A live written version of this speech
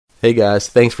Hey guys,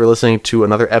 thanks for listening to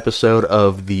another episode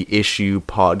of The Issue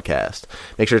Podcast.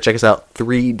 Make sure to check us out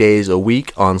 3 days a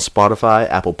week on Spotify,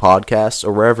 Apple Podcasts,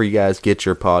 or wherever you guys get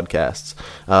your podcasts.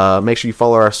 Make sure you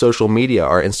follow our social media.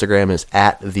 Our Instagram is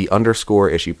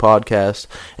 @the_issue podcast,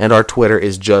 and our Twitter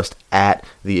is just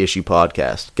 @the issue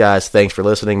podcast. Guys, thanks for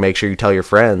listening. Make sure you tell your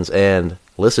friends and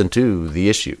listen to The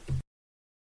Issue.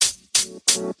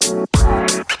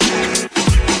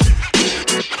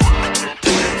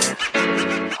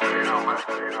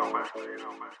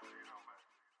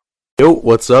 Yo,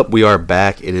 what's up? We are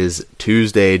back. It is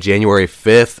Tuesday, January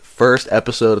 5th, first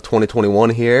episode of 2021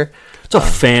 here. It's a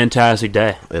fantastic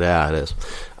day. Yeah, it is.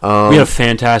 We had a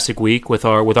fantastic week with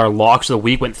our locks of the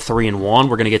week. Went 3-1.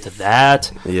 We're gonna get to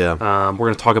that. Yeah. We're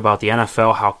gonna talk about the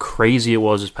NFL, how crazy it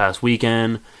was this past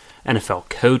weekend. NFL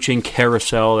coaching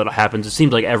carousel that happens. It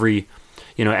seems like every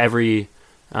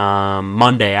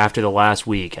Monday after the last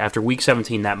week, after week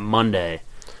 17, that Monday,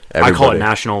 I call it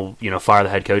National Fire the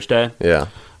Head Coach Day. Yeah.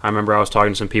 I remember I was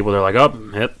talking to some people. They're like, "Oh,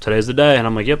 yep, today's the day," and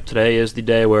I'm like, "Yep, today is the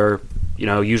day where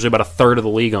usually about a third of the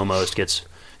league almost gets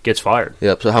fired."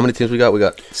 Yep. So how many teams we got? We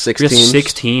got six we got teams.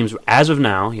 6 teams as of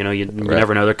now. You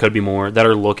never know. There could be more that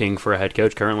are looking for a head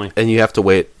coach currently. And you have to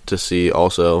wait to see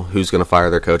also who's going to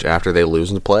fire their coach after they lose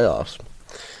in the playoffs.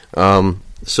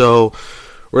 So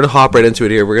we're going to hop right into it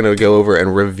here. We're going to go over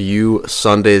and review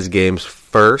Sunday's games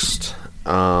first.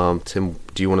 Tim,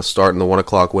 do you want to start in the 1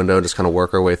 o'clock window and just kind of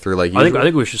work our way through like usual? I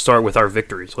think we should start with our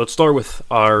victories. Let's start with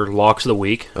our locks of the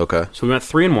week. Okay. So we went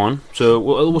 3-1. So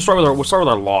we'll start with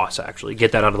our loss actually.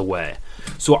 Get that out of the way.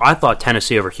 So I thought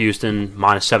Tennessee over Houston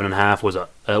minus 7.5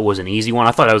 was an easy one.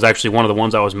 I thought that was actually one of the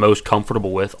ones I was most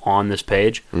comfortable with on this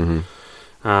page.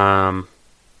 Mm-hmm.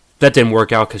 That didn't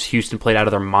work out because Houston played out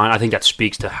of their mind. I think that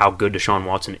speaks to how good Deshaun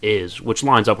Watson is, which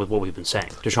lines up with what we've been saying.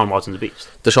 Deshaun Watson's a beast.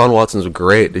 Deshaun Watson's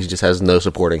great. He just has no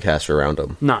supporting cast around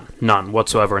him. None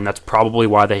whatsoever, and that's probably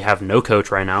why they have no coach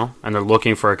right now, and they're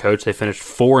looking for a coach. They finished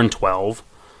 4-12.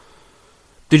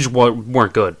 They just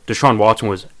weren't good. Deshaun Watson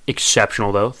was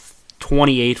exceptional, though.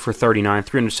 28 for 39,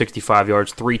 365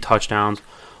 yards, 3 touchdowns,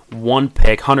 1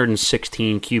 pick,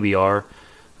 116 QBR.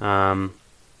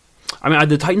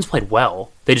 The Titans played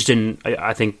well. They just didn't.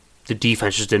 I think the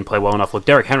defense just didn't play well enough. Look,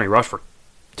 Derrick Henry rushed for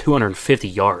 250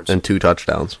 yards and 2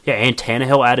 touchdowns. Yeah, and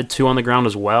Tannehill added 2 on the ground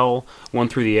as well. 1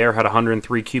 through the air, had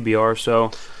 103 QBR.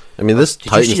 So, this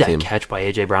Titans did you see team, that catch by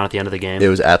A.J. Brown at the end of the game? It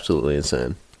was absolutely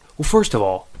insane. Well, first of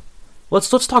all, let's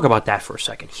talk about that for a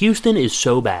second. Houston is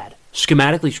so bad.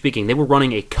 Schematically speaking, they were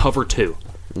running a cover 2.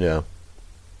 Yeah.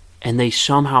 And they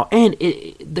somehow... And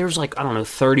there's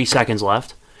 30 seconds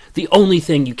left. The only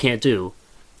thing you can't do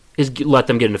is let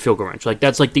them get into field goal range.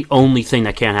 That's the only thing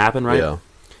that can't happen, right? Yeah.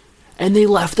 And they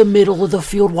left the middle of the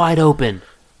field wide open.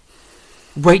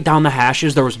 Right down the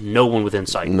hashes, there was no one within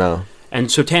sight. No. And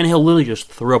so Tannehill literally just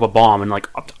threw up a bomb and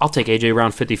I'll take A.J.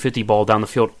 Brown 50-50 ball down the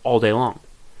field all day long.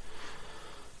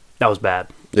 That was bad.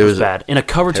 It was bad. In a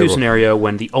cover 2 scenario,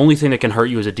 when the only thing that can hurt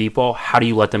you is a deep ball, how do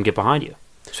you let them get behind you?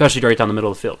 Especially right down the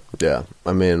middle of the field. Yeah,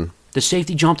 the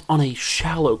safety jumped on a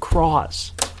shallow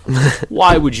cross.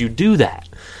 Why would you do that?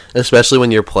 Especially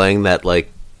when you're playing that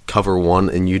cover 1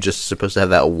 and you're just supposed to have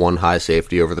that one high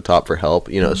safety over the top for help.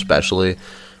 Especially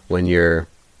when you're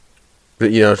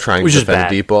trying to defend a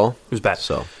deep ball. It was bad.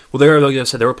 So like I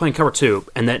said, they were playing cover 2,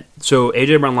 and so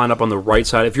A.J. Brown lined up on the right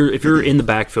side. If you're in the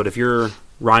backfield, if you're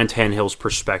Ryan Tannehill's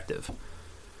perspective,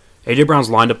 A.J. Brown's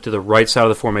lined up to the right side of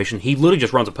the formation. He literally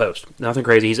just runs a post. Nothing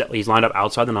crazy. He's lined up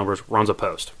outside the numbers, runs a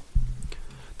post.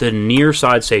 The near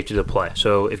side safety to play.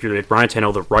 So if you're Ryan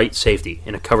Tannehill, the right safety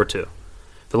in a cover 2.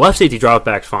 The left safety drop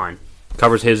back's fine.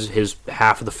 Covers his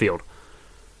half of the field.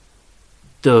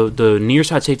 The near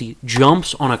side safety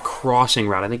jumps on a crossing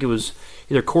route. I think it was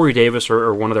either Corey Davis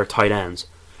or one of their tight ends.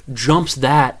 Jumps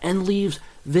that and leaves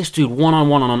this dude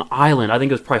one-on-one on an island. I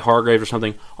think it was probably Hargrave or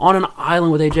something. On an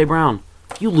island with A.J. Brown.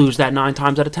 You lose that 9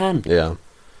 times out of 10. Yeah.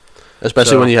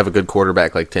 Especially when you have a good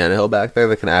quarterback like Tannehill back there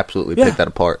that can absolutely pick that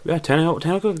apart. Yeah,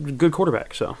 Tannehill's a good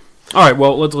quarterback. So, all right,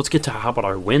 well, let's get to how about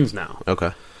our wins now.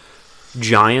 Okay.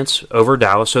 Giants over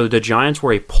Dallas. So the Giants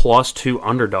were a +2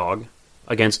 underdog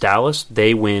against Dallas.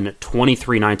 They win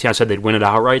 23-19. I said they'd win it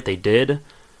outright. They did.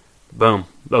 Boom.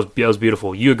 That was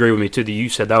beautiful. You agree with me, too. You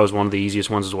said that was one of the easiest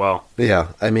ones as well. Yeah.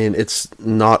 It's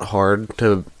not hard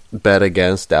to bet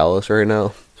against Dallas right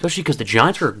now. Especially because the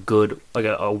Giants are good,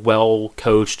 a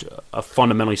well-coached, a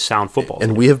fundamentally sound football team.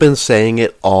 And we have been saying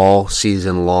it all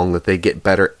season long that they get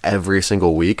better every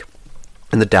single week.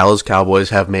 And the Dallas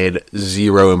Cowboys have made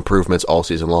 0 improvements all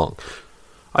season long.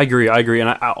 I agree.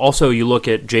 And also, you look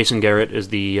at Jason Garrett as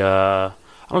the, I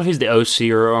don't know if he's the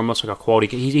OC or almost like a quality.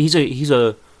 He's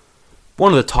a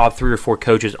one of the top 3 or 4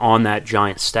 coaches on that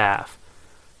Giants staff.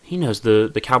 He knows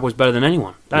the Cowboys better than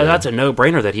anyone. That's a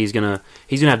no-brainer that he's gonna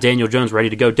have Daniel Jones ready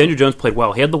to go. Daniel Jones played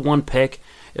well. He had the 1 pick.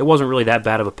 It wasn't really that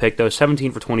bad of a pick, though.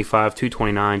 17 for 25,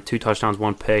 229, 2 touchdowns,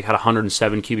 1 pick, had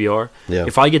 107 QBR. Yeah.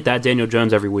 If I get that Daniel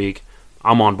Jones every week,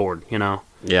 I'm on board, you know?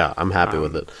 Yeah, I'm happy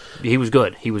with it. He was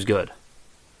good.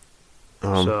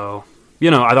 So,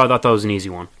 I thought that was an easy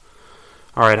one.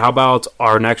 All right, how about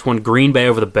our next one? Green Bay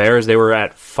over the Bears. They were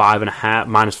at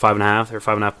 -5.5. They're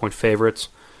 5.5-point favorites.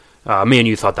 Me and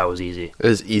you thought that was easy. It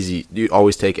was easy. You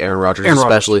always take Aaron Rodgers,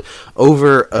 especially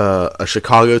over a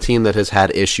Chicago team that has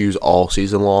had issues all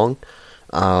season long.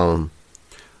 Aaron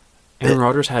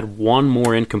Rodgers had 1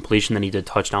 more incompletion than he did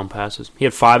touchdown passes. He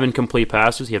had 5 incomplete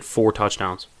passes. He had 4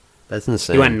 touchdowns. That's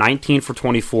insane. He went 19 for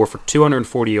 24 for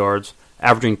 240 yards,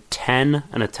 averaging 10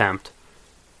 an attempt,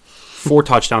 4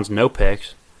 touchdowns, no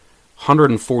picks,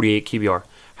 148 QBR.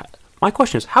 My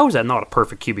question is, how is that not a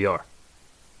perfect QBR?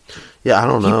 Yeah, I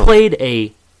don't know. He played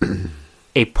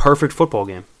a perfect football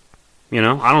game. I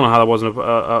don't know how that wasn't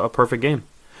a perfect game.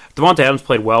 Devontae Adams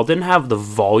played well. Didn't have the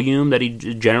volume that he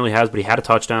generally has, but he had a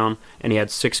touchdown, and he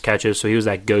had 6 catches, so he was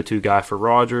that go-to guy for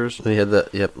Rodgers. He had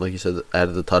like you said,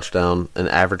 added the touchdown and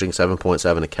averaging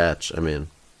 7.7 a catch. I mean,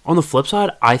 on the flip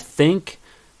side, I think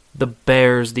the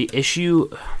Bears, the issue...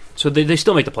 So they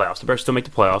still make the playoffs. The Bears still make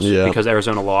the playoffs because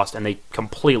Arizona lost, and they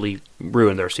completely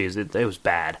ruined their season. It was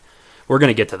bad. We're going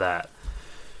to get to that.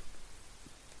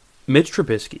 Mitch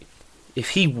Trubisky,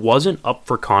 if he wasn't up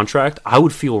for contract, I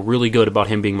would feel really good about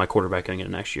him being my quarterback going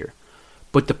into next year.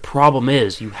 But the problem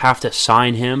is you have to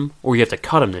sign him or you have to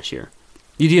cut him this year.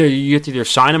 You have to either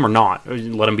sign him or not, or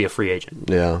let him be a free agent.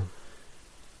 Yeah.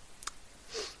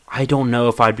 I don't know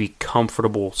if I'd be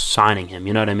comfortable signing him.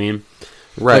 You know what I mean?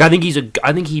 Right. Like,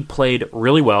 I think he played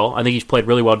really well. I think he's played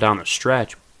really well down the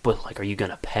stretch. But like, are you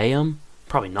going to pay him?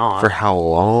 Probably not. For how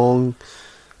long?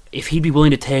 If he'd be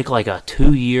willing to take like a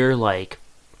 2-year, like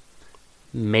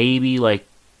maybe like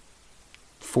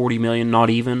 $40 million, not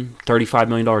even $35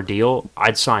 million deal,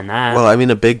 I'd sign that. Well, I mean,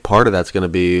 a big part of that's going to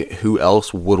be who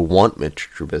else would want Mitch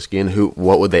Trubisky and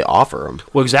what would they offer him?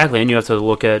 Well, exactly, and you have to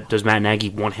look at, does Matt Nagy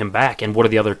want him back, and what are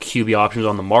the other QB options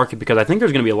on the market? Because I think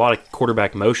there's going to be a lot of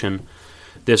quarterback motion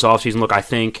this offseason. Look, I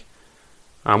think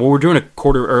we're doing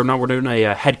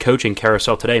a head coaching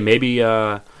carousel today. Maybe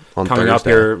coming Thursday. up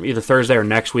here, either Thursday or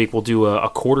next week, we'll do a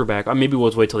quarterback. Maybe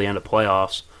we'll wait till the end of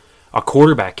playoffs. A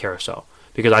quarterback carousel,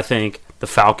 because I think the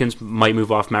Falcons might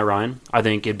move off Matt Ryan. I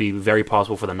think it'd be very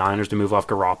possible for the Niners to move off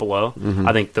Garoppolo. Mm-hmm.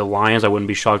 I think the Lions, I wouldn't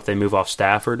be shocked if they move off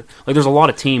Stafford. Like, there's a lot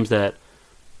of teams that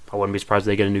I wouldn't be surprised if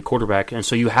they get a new quarterback. And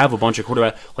so you have a bunch of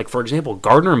quarterbacks. Like, for example,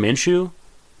 Gardner Minshew,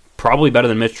 probably better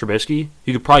than Mitch Trubisky.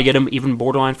 You could probably get him even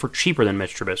borderline for cheaper than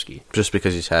Mitch Trubisky. Just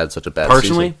because he's had such a bad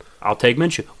Personally, season. I'll take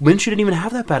Minshew. Minshew didn't even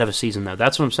have that bad of a season, though.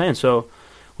 That's what I'm saying. So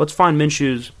let's find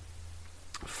Minshew's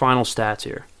final stats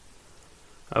here.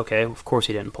 Okay, of course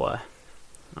he didn't play.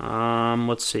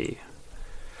 Let's see.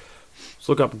 Let's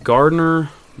look up Gardner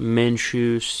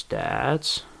Minshew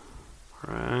stats.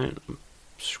 All right, I'm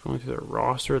scrolling through their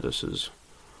roster. This is,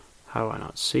 how do I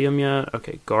not see him yet?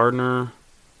 Okay, Gardner.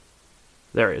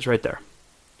 There he is, right there.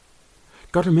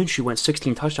 Gardner Minshew went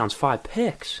 16 touchdowns, 5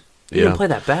 picks. He didn't play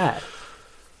that bad.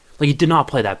 Like, he did not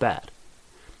play that bad.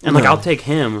 And like, I'll take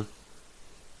him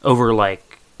over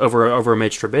over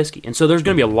Mitch Trubisky. And so there's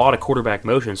going to be a lot of quarterback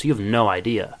motion, so you have no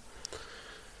idea.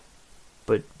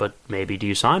 But maybe do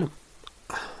you sign him?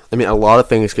 I mean, a lot of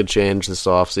things could change this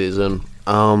offseason.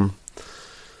 I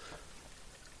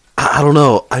don't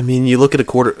know. I mean, you look at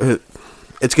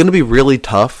it's going to be really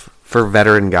tough for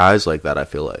veteran guys like that, I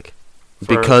feel like.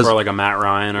 For like a Matt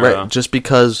Ryan or just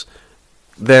because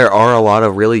there are a lot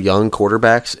of really young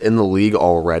quarterbacks in the league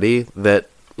already that,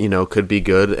 could be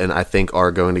good and I think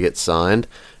are going to get signed.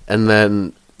 And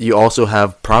then you also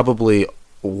have probably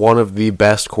one of the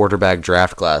best quarterback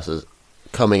draft classes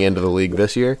coming into the league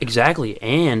this year. Exactly.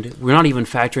 And we're not even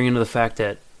factoring into the fact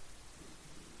that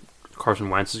Carson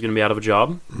Wentz is going to be out of a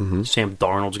job. Mm-hmm. Sam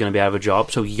Darnold's going to be out of a job.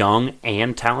 So young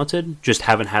and talented, just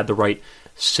haven't had the right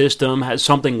system.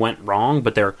 Something went wrong,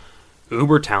 but they're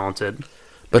uber talented.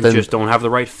 But then just don't have the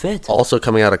right fit. Also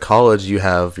coming out of college, you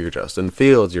have your Justin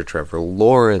Fields, your Trevor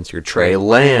Lawrence, your Trey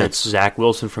Lance. Zach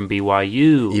Wilson from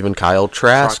BYU. Even Kyle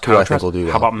Trask, who I think will do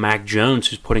well. How about Mac Jones,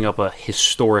 who's putting up a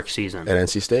historic season? At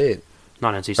NC State.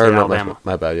 Not NC State, Alabama.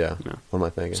 My bad, yeah. No. What am I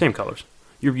thinking? Same colors.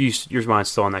 Your mind's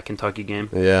still on that Kentucky game.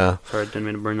 Yeah. Sorry, I didn't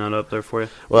mean to bring that up there for you.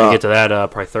 Well, we'll get to that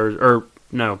probably Thursday, or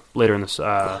no, later in this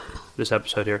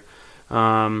episode here.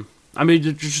 I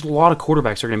mean, just a lot of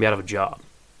quarterbacks are going to be out of a job.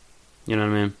 You know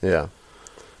what I mean? Yeah.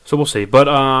 So we'll see. But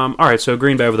all right, so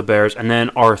Green Bay over the Bears, and then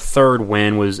our third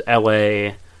win was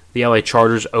the LA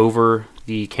Chargers over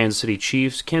the Kansas City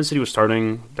Chiefs. Kansas City was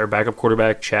starting their backup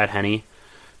quarterback, Chad Henne,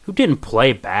 who didn't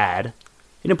play bad.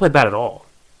 He didn't play bad at all.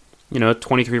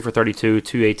 23 for 32,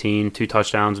 218, 2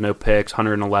 touchdowns, no picks,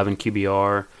 111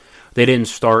 QBR. They didn't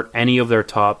start any of their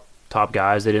top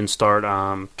guys. They didn't start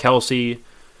Kelsey,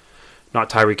 not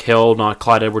Tyreek Hill, not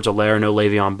Clyde Edwards-Helaire, no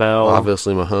Le'Veon Bell.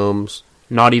 Obviously Mahomes.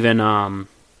 Not even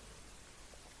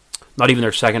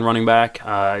their second running back,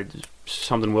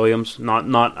 something Williams. Not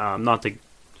the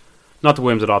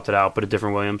Williams that opted out, but a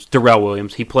different Williams. Darrell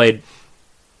Williams. He played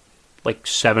like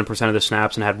 7% of the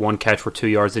snaps and had 1 catch for 2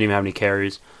 yards. Didn't even have any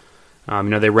carries.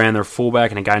 They ran their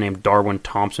fullback and a guy named Darwin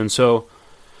Thompson. So,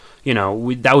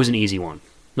 that was an easy one.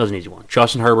 That was an easy one.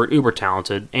 Justin Herbert, uber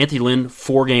talented. Anthony Lynn,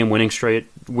 4-game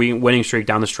winning streak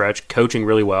down the stretch, coaching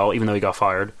really well, even though he got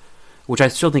fired, which I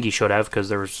still think he should have because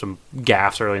there was some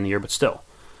gaffes early in the year, but still.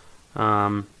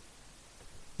 That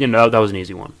was an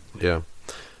easy one. Yeah.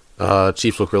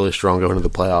 Chiefs look really strong going into the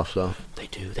playoffs, though. They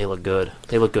do. They look good.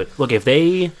 Look, if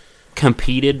they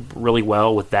competed really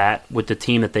well with the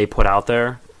team that they put out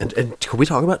there. And can we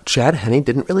talk about Chad Henne?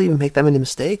 Didn't really even make that many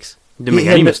mistakes. Didn't make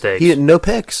any mistakes. He had no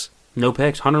picks. No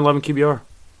picks. 111 QBR.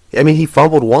 I mean, he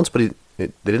fumbled once, but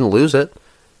they didn't lose it.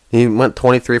 He went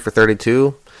 23 for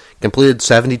 32, completed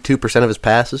 72% of his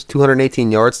passes,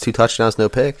 218 yards, 2 touchdowns, no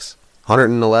picks,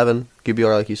 111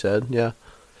 QBR, like you said. Yeah,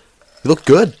 he looked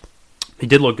good. He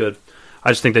did look good. I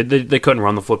just think they couldn't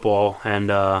run the football, and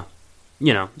they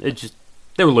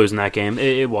were losing that game.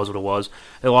 It was what it was.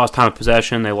 They lost time of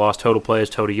possession. They lost total plays,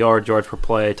 total yards per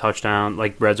play, touchdown,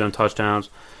 like red zone touchdowns,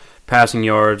 passing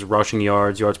yards, rushing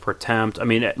yards, yards per attempt. I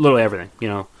mean, literally everything.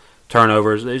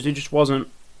 Turnovers. It just wasn't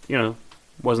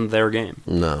their game.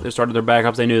 No. They started their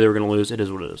backups. They knew they were going to lose. It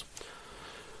is what it is.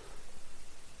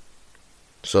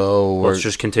 So let's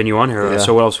just continue on here. Yeah.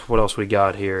 So what else we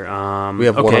got here? We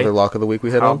have one other lock of the week we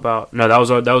hit on.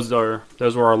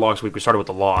 Those were our locks week. We started with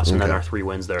the loss and then our 3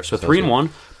 wins there. So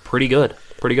 3-1, pretty good.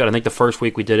 I think the first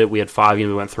week we did it, we had 5 games,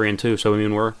 we went 3-2. So I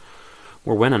mean we're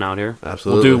winning out here.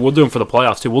 Absolutely. We'll do them for the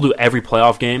playoffs too. We'll do every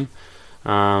playoff game.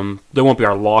 They won't be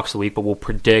our locks of the week, but we'll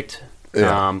predict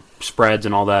spreads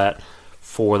and all that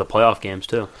for the playoff games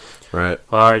too. Right.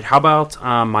 All right. How about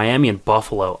Miami and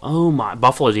Buffalo? Oh my!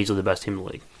 Buffalo is easily the best team in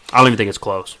the league. I don't even think it's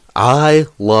close. I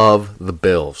love the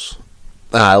Bills.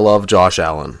 I love Josh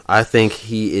Allen. I think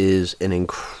he is an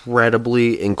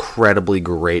incredibly, incredibly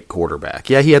great quarterback.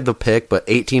 Yeah, he had the pick, but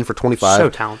 18 for 25. So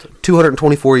talented.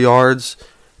 224 yards,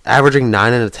 averaging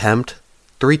 9 an attempt,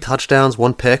 3 touchdowns,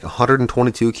 1 pick,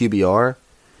 122 QBR.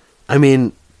 I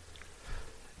mean,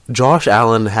 Josh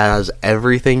Allen has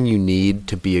everything you need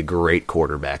to be a great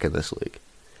quarterback in this league.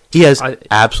 He has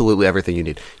absolutely everything you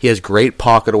need. He has great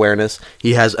pocket awareness.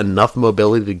 He has enough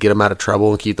mobility to get him out of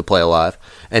trouble and keep the play alive.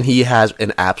 And he has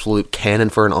an absolute cannon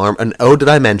for an arm. And did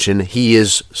I mention, he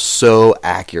is so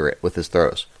accurate with his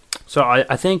throws. So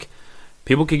I think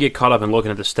people could get caught up in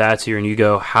looking at the stats here and you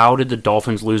go, how did the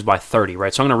Dolphins lose by 30,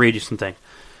 right? So I'm going to read you something.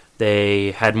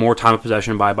 They had more time of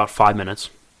possession by about 5 minutes.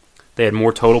 They had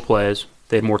more total plays.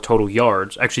 They had more total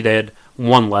yards. Actually, they had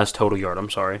 1 less total yard. I'm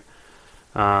sorry.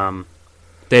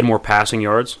 They had more passing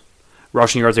yards.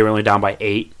 Rushing yards, they were only down by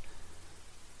 8.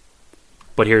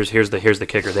 But here's the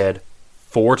kicker. They had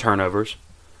 4 turnovers.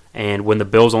 And when the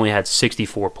Bills only had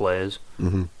 64 plays,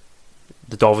 the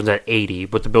Dolphins had 80,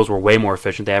 but the Bills were way more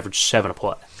efficient. They averaged 7 a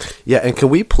play. Yeah, and can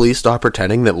we please stop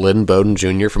pretending that Lynn Bowden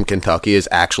Jr. from Kentucky is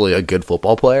actually a good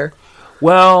football player?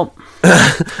 Well,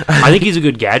 I think he's a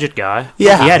good gadget guy.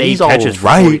 Yeah, he had 8 catches.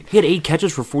 He had 8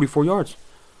 catches for 44 yards.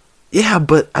 Yeah,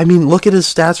 but I mean, look at his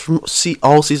stats from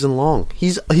all season long.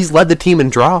 He's led the team in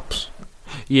drops.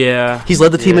 Yeah, he's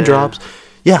led the team in drops.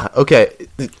 Yeah, okay.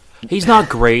 He's not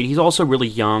great. He's also really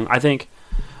young. I think.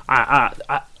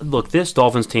 Look, this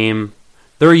Dolphins team,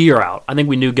 they're a year out. I think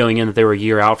we knew going in that they were a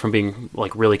year out from being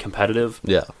like really competitive.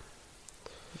 Yeah.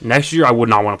 Next year, I would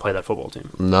not want to play that football team.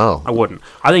 No, I wouldn't.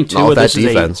 I think Tua,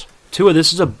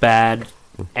 this is a bad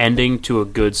ending to a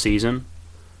good season.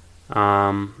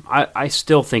 I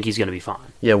still think he's going to be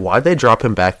fine. Yeah, why'd they drop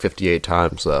him back 58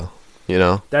 times, though? You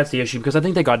know? That's the issue, because I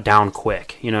think they got down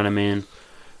quick. You know what I mean?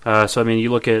 So, I mean, you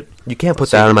look at... You can't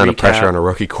put that amount of pressure on a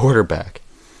rookie quarterback.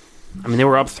 I mean, they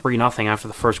were up 3-0 after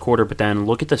the first quarter, but then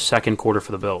look at the second quarter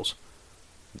for the Bills.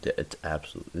 Yeah, it's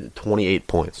absolutely 28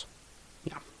 points.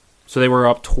 Yeah. So they were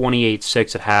up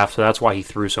 28-6 at half, so that's why he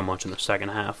threw so much in the second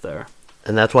half there.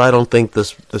 And that's why I don't think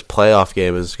this playoff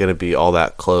game is going to be all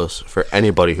that close for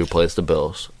anybody who plays the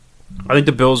Bills. I think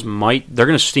the Bills they're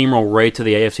going to steamroll right to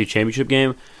the AFC Championship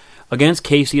game. Against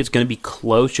KC, it's going to be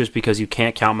close just because you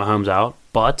can't count Mahomes out.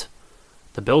 but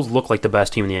the Bills look like the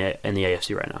best team in the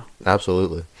AFC right now.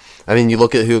 Absolutely. I mean, you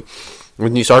look at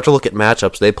when you start to look at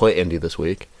matchups, they play Indy this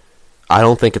week. I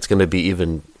don't think it's going to be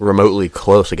even remotely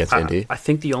close against Indy. I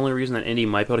think the only reason that Indy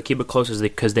might be able to keep it close is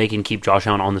because they can keep Josh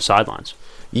Allen on the sidelines.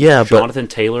 Yeah, Jonathan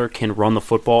Taylor can run the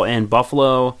football, and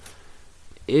Buffalo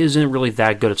isn't really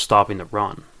that good at stopping the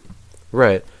run.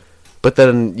 Right. But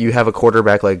then you have a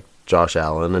quarterback like Josh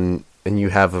Allen, and you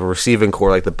have a receiving core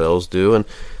like the Bills do, and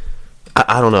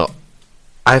I don't know.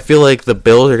 I feel like the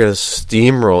Bills are going to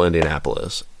steamroll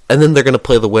Indianapolis. And then they're going to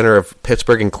play the winner of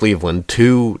Pittsburgh and Cleveland,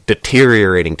 two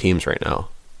deteriorating teams right now.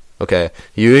 Okay?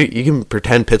 You can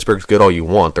pretend Pittsburgh's good all you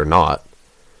want. They're not.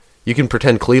 You can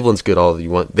pretend Cleveland's good all you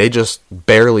want. They just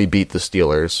barely beat the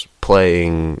Steelers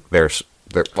playing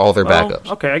all their backups.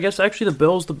 Okay, I guess actually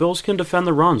the Bills can defend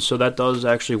the run, so that does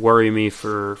actually worry me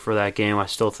for that game. I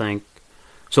still think.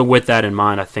 So with that in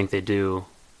mind, I think they do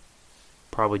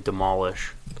probably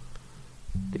demolish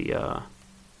them,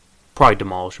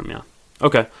 yeah.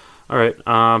 Okay. All right.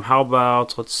 How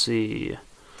about, let's see.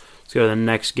 Let's go to the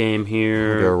next game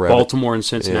here. Baltimore and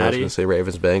Cincinnati. Yeah, I was going to say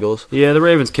Ravens-Bengals. Yeah, the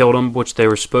Ravens killed them, which they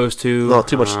were supposed to. Not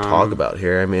too much to talk about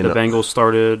here. I mean, the Bengals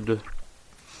started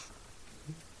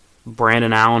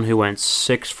Brandon Allen, who went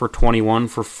 6 for 21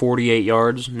 for 48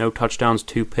 yards, no touchdowns,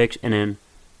 2 picks, and then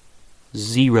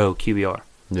 0 QBR.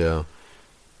 Yeah.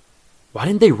 Why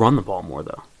didn't they run the ball more,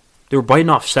 though? They were biting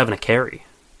off 7 a carry.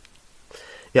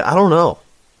 Yeah, I don't know.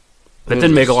 That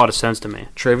didn't make a lot of sense to me.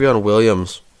 Travion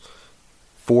Williams,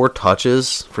 4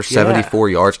 touches for 74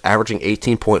 yards, averaging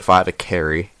 18.5 a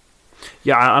carry.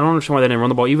 Yeah, I don't understand why they didn't run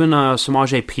the ball. Even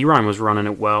Samaje Perine was running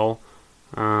it well.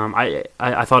 I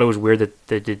thought it was weird that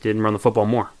they didn't run the football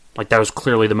more. Like, that was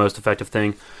clearly the most effective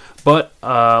thing. But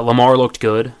Lamar looked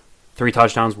good. 3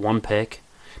 touchdowns, 1 pick.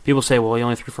 People say, well, he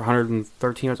only threw for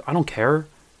 113 yards. I don't care.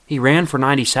 He ran for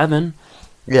 97.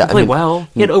 Yeah, he played well.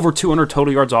 He had over 200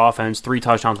 total yards of offense, 3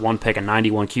 touchdowns, 1 pick, and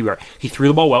 91 QBR. He threw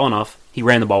the ball well enough. He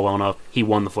ran the ball well enough. He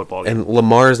won the football game. And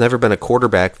Lamar's never been a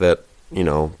quarterback that,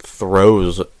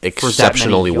 throws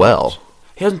exceptionally well.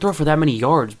 He doesn't throw for that many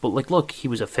yards, but, look, he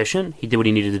was efficient. He did what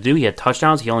he needed to do. He had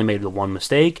touchdowns. He only made the 1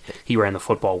 mistake. He ran the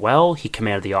football well. He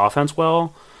commanded the offense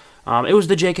well. It was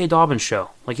the J.K. Dobbins show.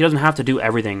 He doesn't have to do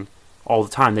everything all the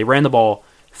time. They ran the ball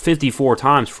 54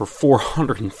 times for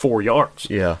 404 yards.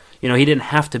 Yeah. He didn't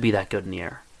have to be that good in the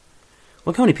air.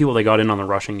 Look how many people they got in on the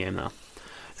rushing game, though.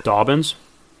 Dobbins,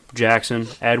 Jackson,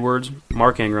 Edwards,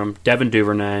 Mark Ingram, Devin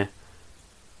Duvernay,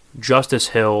 Justice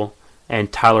Hill,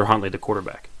 and Tyler Huntley, the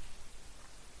quarterback.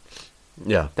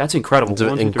 Yeah. That's incredible. It's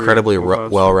an incredibly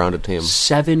well-rounded team.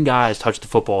 7 guys touched the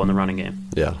football in the running game.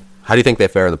 Yeah. How do you think they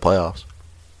fare in the playoffs?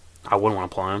 I wouldn't want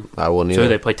to play them. I wouldn't either. So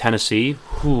they play Tennessee.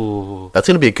 Ooh. That's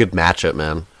going to be a good matchup,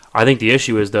 man. I think the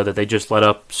issue is, though, that they just let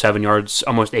up 7 yards,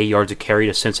 almost 8 yards of carry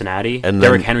to Cincinnati. And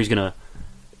Derrick Henry's going to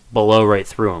blow right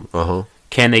through them. Uh-huh.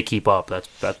 Can they keep up?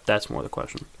 That's more the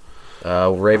question.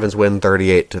 Ravens win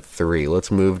 38-3.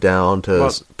 Let's move down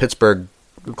to Pittsburgh,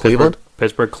 Cleveland.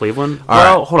 Pittsburgh, Cleveland.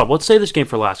 Right. Hold up. Let's save this game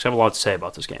for last. I have a lot to say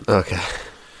about this game. Okay.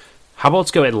 How about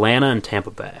let's go Atlanta and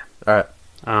Tampa Bay? All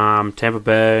right. Tampa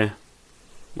Bay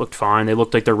looked fine. They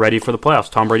looked like they're ready for the playoffs.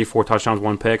 Tom Brady, 4 touchdowns,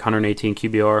 1 pick, 118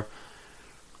 QBR.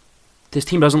 This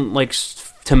team doesn't,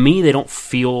 to me, they don't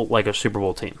feel like a Super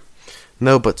Bowl team.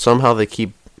 No, but somehow they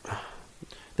keep...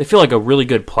 They feel like a really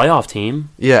good playoff team.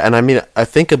 Yeah, and I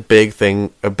think a big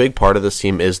part of this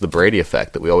team is the Brady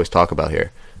effect that we always talk about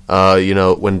here.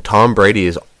 When Tom Brady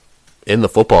is in the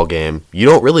football game, you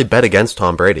don't really bet against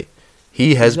Tom Brady.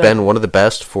 He has been one of the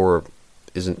best for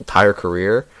his entire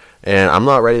career, and I'm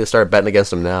not ready to start betting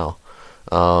against him now.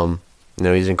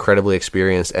 He's incredibly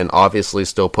experienced and obviously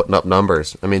still putting up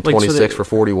numbers. 26 for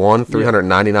 41,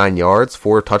 399 yards,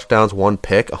 4 touchdowns, 1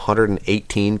 pick,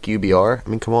 118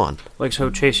 QBR. Come on. So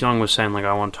Chase Young was saying,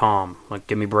 I want Tom.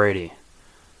 Give me Brady.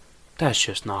 That's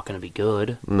just not going to be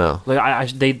good. No.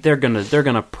 They're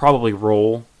gonna probably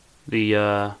roll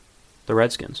the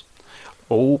Redskins.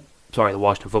 Oh, sorry, the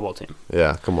Washington football team.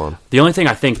 Yeah, come on. The only thing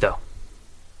I think, though,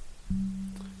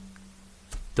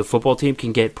 the football team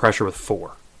can get pressure with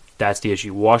 4. That's the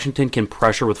issue. Washington can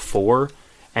pressure with 4,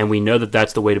 and we know that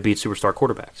that's the way to beat superstar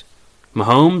quarterbacks.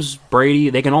 Mahomes, Brady,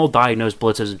 they can all diagnose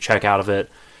blitzes and check out of it,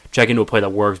 check into a play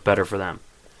that works better for them.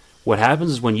 What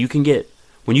happens is when you can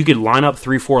line up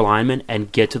 3-4 linemen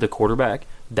and get to the quarterback,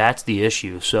 that's the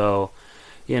issue. So,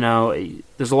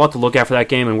 there's a lot to look at for that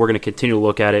game, and we're going to continue to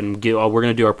look at it, and we're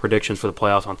going to do our predictions for the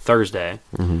playoffs on Thursday.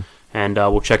 Mm-hmm. And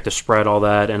we'll check the spread, all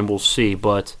that, and we'll see.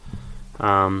 But,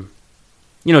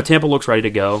 Tampa looks ready to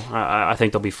go. I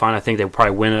think they'll be fine. I think they'll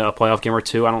probably win a playoff game or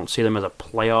 2. I don't see them as a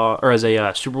playoff or as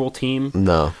a Super Bowl team.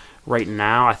 No. right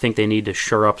now, I think they need to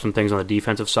shore up some things on the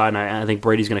defensive side, and I think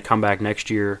Brady's going to come back next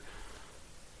year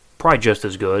probably just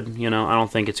as good. I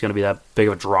don't think it's going to be that big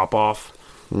of a drop-off.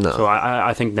 No. So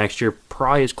I think next year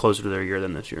probably is closer to their year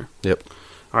than this year. Yep.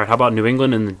 All right, how about New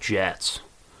England and the Jets?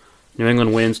 New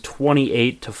England wins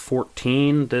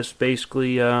 28-14. This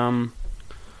basically,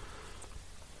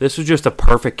 this was just a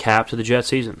perfect cap to the Jets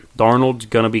season. Darnold's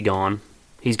going to be gone.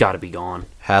 He's got to be gone.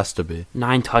 Has to be.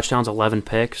 9 touchdowns, 11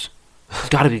 picks. He's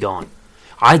got to be gone.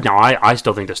 I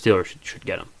still think the Steelers should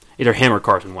get him. Either him or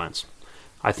Carson Wentz.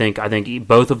 I think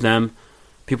both of them.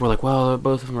 People are like, well,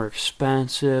 both of them are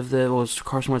expensive.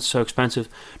 Carson Wentz so expensive.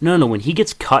 No. When he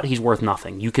gets cut, he's worth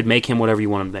nothing. You could make him whatever you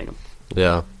want him to make him.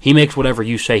 Yeah. He makes whatever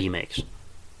you say he makes.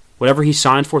 Whatever he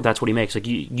signs for, that's what he makes. Like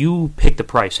you pick the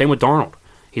price. Same with Darnold.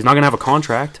 He's not going to have a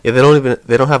contract. Yeah,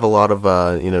 they don't have a lot of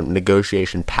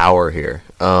negotiation power here.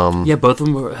 Yeah, both of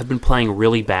them have been playing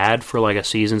really bad for like a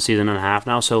season and a half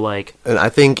now. So like, and I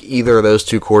think either of those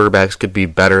two quarterbacks could be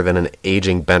better than an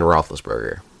aging Ben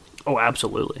Roethlisberger. Oh,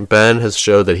 absolutely. Ben has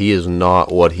showed that he is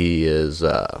not what he is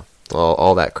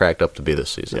all that cracked up to be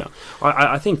this season. Yeah,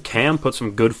 I think Cam put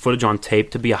some good footage on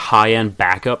tape to be a high-end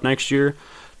backup next year.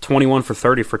 21 for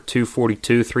 30 for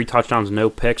 242, 3 touchdowns, no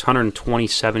picks,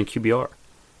 127 QBR.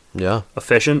 Yeah.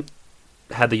 Efficient,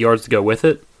 had the yards to go with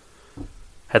it,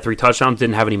 had 3 touchdowns,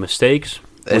 didn't have any mistakes,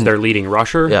 was their leading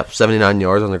rusher. Yeah, 79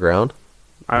 yards on the ground.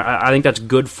 I think that's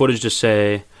good footage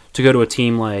to go to a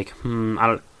team like,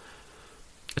 a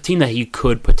team that you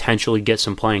could potentially get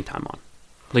some playing time on.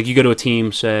 Like you go to a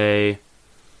team, say,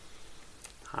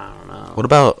 I don't know.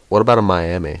 What about a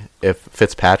Miami? If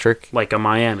Fitzpatrick, like a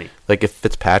Miami, like if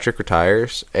Fitzpatrick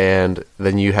retires, and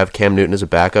then you have Cam Newton as a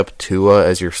backup, Tua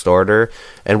as your starter,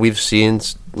 and we've seen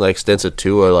like stints of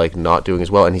Tua like not doing as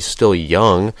well, and he's still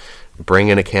young. Bring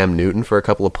in a Cam Newton for a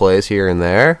couple of plays here and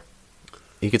there.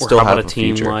 He could still have a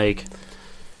team future. Like.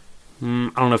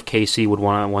 I don't know if KC would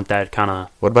want that kind of.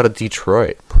 What about a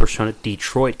Detroit? Person at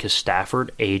Detroit, because Stafford,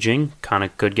 aging, kind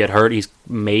of could get hurt. He's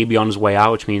maybe on his way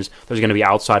out, which means there's going to be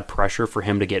outside pressure for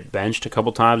him to get benched a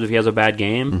couple times if he has a bad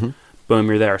game. Mm-hmm. Boom,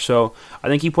 you're there. So I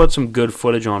think he put some good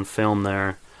footage on film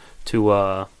there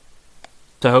to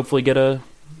hopefully get a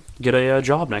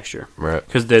job next year. Right.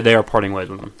 Because they are parting ways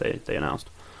with him. They announced.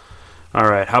 All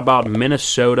right. How about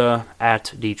Minnesota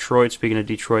at Detroit? Speaking of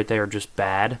Detroit, they are just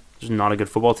bad. Just not a good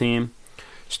football team.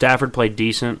 Stafford played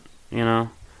decent, I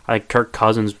think Kirk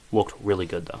Cousins looked really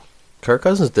good, though. Kirk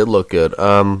Cousins did look good.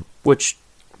 Which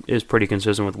is pretty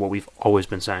consistent with what we've always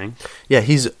been saying. Yeah,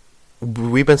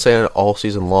 we've been saying it all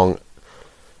season long.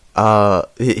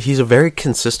 He's a very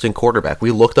consistent quarterback.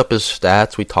 We looked up his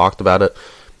stats. We talked about it.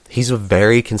 He's a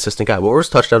very consistent guy. What was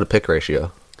his touchdown to pick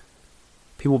ratio?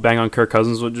 People bang on Kirk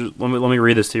Cousins. Let me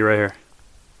read this to you right here.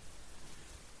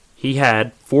 He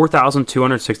had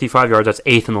 4,265 yards. That's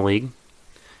 8th in the league.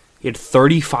 He had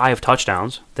 35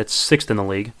 touchdowns. That's 6th in the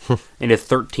league. And he had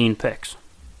 13 picks.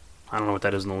 I don't know what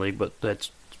that is in the league, but that's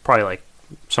probably like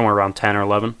somewhere around 10 or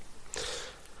 11.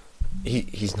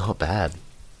 He's not bad.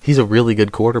 He's a really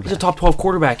good quarterback. He's a top 12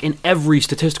 quarterback in every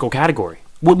statistical category.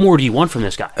 What more do you want from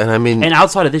this guy? And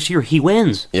outside of this year, he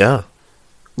wins. Yeah.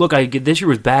 Look, this year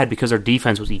was bad because their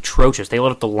defense was atrocious. They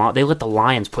let the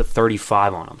Lions put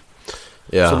 35 on them.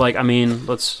 Yeah. So, I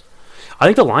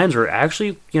think the Lions are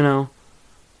actually,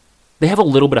 they have a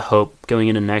little bit of hope going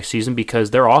into next season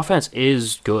because their offense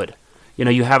is good.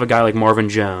 You have a guy like Marvin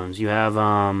Jones. You have,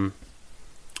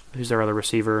 who's their other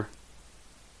receiver?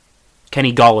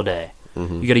 Kenny Golladay.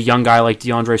 Mm-hmm. You get a young guy like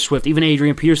DeAndre Swift. Even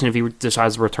Adrian Peterson, if he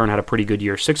decides to return, had a pretty good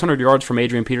year. 600 yards from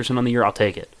Adrian Peterson on the year, I'll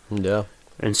take it. Yeah.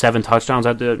 And 7 touchdowns,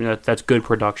 that's good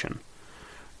production.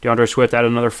 DeAndre Swift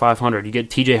added another 500. You get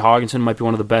T.J. Hawkinson, might be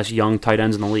one of the best young tight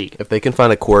ends in the league. If they can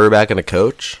find a quarterback and a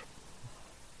coach,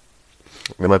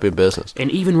 they might be in business.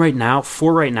 And even right now,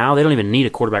 they don't even need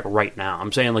a quarterback right now.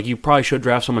 I'm saying, you probably should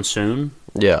draft someone soon.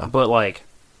 Yeah. But,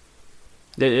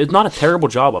 it's not a terrible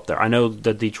job up there. I know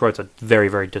that Detroit's a very,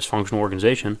 very dysfunctional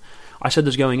organization. I said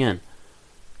this going in.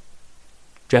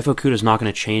 Jeff Okuda's not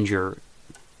going to change your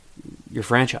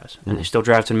franchise. And they still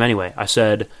drafted him anyway. I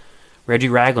said... Reggie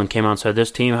Ragland came out and said, this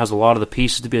team has a lot of the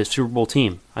pieces to be a Super Bowl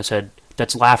team. I said,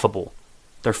 that's laughable.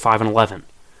 They're 5-11.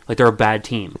 They're a bad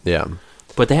team. Yeah.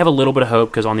 But they have a little bit of hope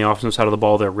because on the offensive side of the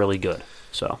ball, they're really good.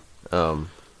 So,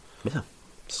 yeah.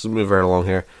 Let's move right along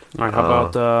here. All right, how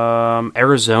about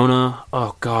Arizona?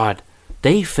 Oh, God.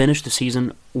 They finished the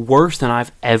season worse than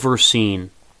I've ever seen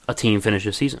a team finish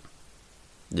a season.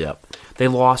 Yep. They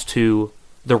lost to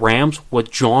the Rams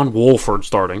with John Wolford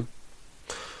starting.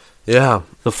 Yeah.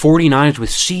 The 49ers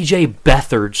with C.J.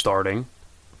 Beathard starting.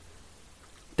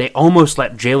 They almost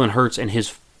let Jalen Hurts and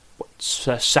his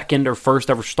second or first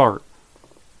ever start.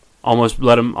 Almost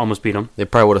beat them. They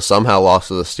probably would have somehow lost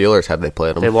to the Steelers had they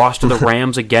played them. They lost to the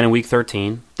Rams again in Week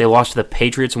 13. They lost to the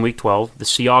Patriots in Week 12. The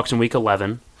Seahawks in Week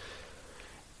 11.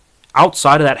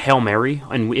 Outside of that Hail Mary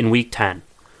in Week 10.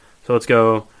 So let's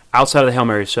go outside of the Hail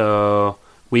Mary. So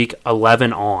Week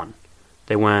 11 on.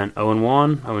 They went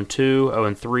 0-1, 0-2,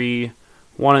 0-3,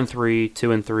 1-3,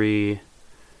 2-3,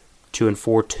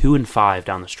 2-4, 2-5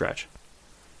 down the stretch.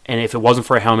 And if it wasn't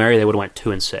for a Hail Mary, they would have went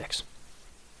 2-6.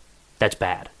 That's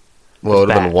bad. Well, it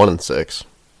would have been 1-6.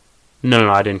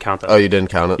 No, I didn't count that. Oh, you didn't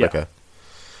count it? Yeah. Okay.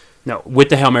 No, with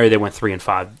the Hail Mary, they went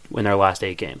 3-5 in their last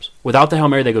 8 games. Without the Hail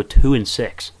Mary, they go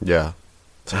 2-6. Yeah.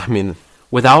 I mean,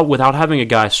 without having a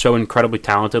guy so incredibly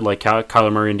talented like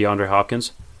Kyler Murray and DeAndre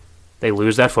Hopkins, they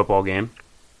lose that football game.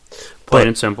 Plain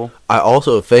and simple. I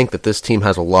also think that this team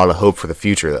has a lot of hope for the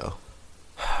future, though.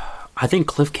 I think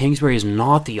Cliff Kingsbury is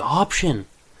not the option.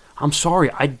 I'm sorry,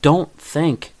 I don't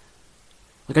think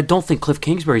Cliff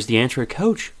Kingsbury is the answer at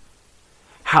coach.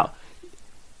 How?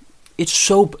 It's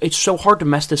so hard to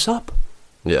mess this up.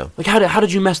 Yeah. Like how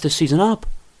did you mess this season up?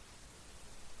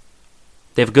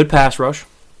 They have a good pass rush.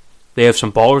 They have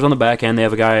some ballers on the back end. They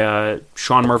have a guy,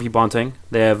 Sean Murphy-Bunting.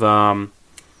 They have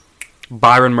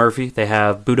Byron Murphy. They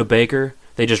have Budda Baker.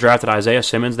 They just drafted Isaiah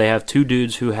Simmons. They have 2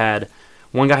 dudes who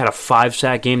one guy had a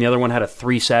 5-sack game. The other one had a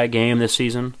 3-sack game this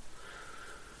season.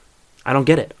 I don't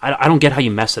get it. I don't get how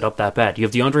you mess it up that bad. You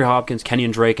have DeAndre Hopkins,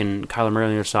 Kenyon Drake, and Kyler Murray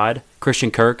on the other side.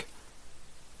 Christian Kirk,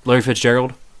 Larry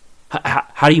Fitzgerald.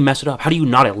 How do you mess it up? How do you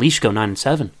not at least go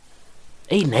 9-7?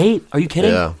 8-8? Are you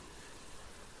kidding? Yeah.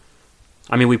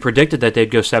 I mean, we predicted that they'd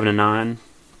go 7-9,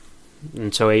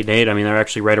 and so 8-8. I mean, they're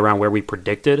actually right around where we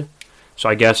predicted. So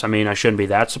I guess, I shouldn't be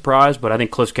that surprised, but I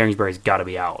think Cliff Kingsbury's got to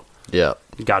be out. Yeah.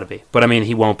 He's got to be. But,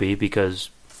 he won't be because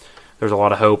there's a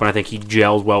lot of hope, and I think he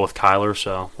gels well with Kyler,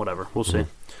 so whatever. We'll see.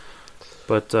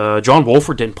 But John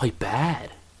Wolford didn't play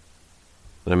bad.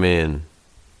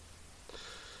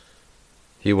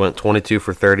 He went 22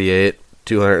 for 38,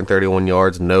 231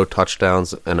 yards, no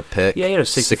touchdowns, and a pick. Yeah, he had a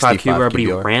 65 QBR, but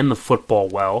he ran the football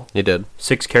well. He did.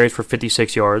 6 carries for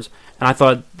 56 yards. And I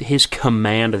thought his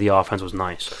command of the offense was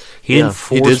nice. He didn't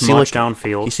force much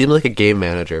downfield. He seemed like a game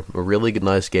manager, a really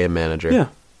nice game manager. Yeah,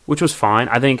 which was fine.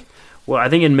 I think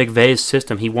in McVay's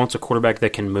system, he wants a quarterback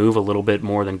that can move a little bit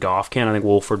more than Goff can. I think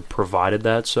Wolford provided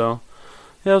that, so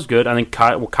yeah, it was good. I think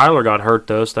Kyler got hurt,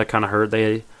 though, so that kind of hurt.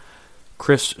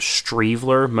 Chris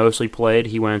Streveler mostly played.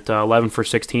 He went 11 for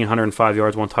 16, 105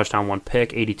 yards, 1 touchdown, 1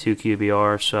 pick, 82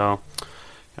 QBR. So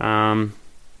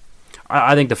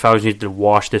I think the Falcons need to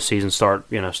wash this season, start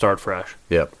fresh.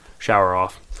 Yep. Shower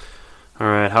off. All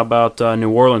right, how about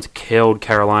New Orleans killed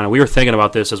Carolina? We were thinking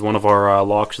about this as one of our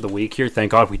locks of the week here.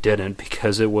 Thank God we didn't,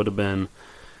 because it would have been,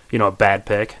 a bad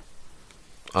pick.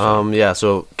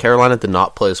 So Carolina did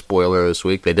not play a spoiler this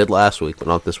week. They did last week, but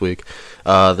not this week.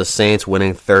 The Saints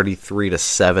winning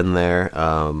 33-7 there.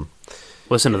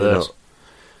 Listen to this.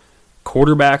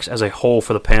 Quarterbacks as a whole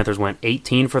for the Panthers went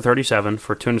 18 for 37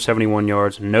 for 271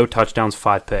 yards, no touchdowns,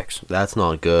 5 picks. That's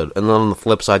not good. And then on the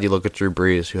flip side, you look at Drew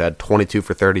Brees, who had 22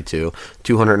 for 32,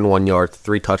 201 yards,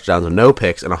 3 touchdowns, no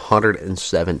picks, and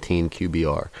 117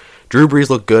 QBR. Drew Brees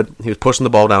looked good. He was pushing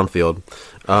the ball downfield.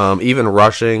 Even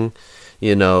rushing,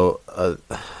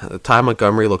 Ty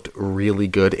Montgomery looked really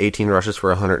good. 18 rushes for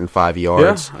 105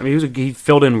 yards. Yeah, he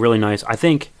filled in really nice. I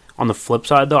think on the flip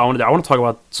side, though, I want to talk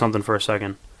about something for a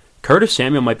second. Curtis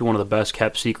Samuel might be one of the best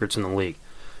kept secrets in the league.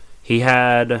 He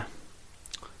had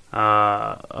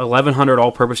 1,100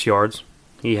 all-purpose yards.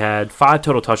 He had 5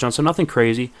 total touchdowns, so nothing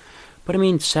crazy. But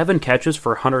 7 catches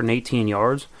for 118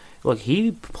 yards. Look,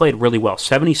 he played really well.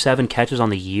 77 catches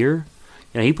on the year.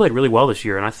 He played really well this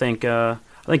year, and I think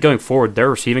going forward,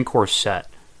 their receiving core is set.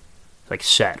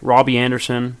 Set. Robbie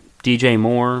Anderson, DJ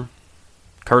Moore,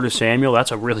 Curtis Samuel.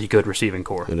 That's a really good receiving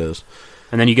core. It is.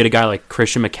 And then you get a guy like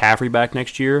Christian McCaffrey back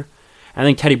next year. I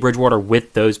think Teddy Bridgewater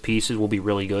with those pieces will be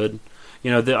really good.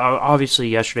 Obviously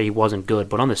yesterday he wasn't good,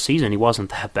 but on the season he wasn't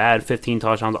that bad. 15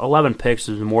 touchdowns, 11 picks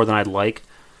is more than I'd like.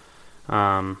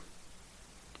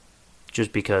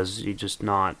 Just because he's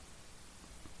not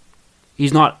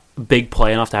big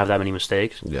play enough to have that many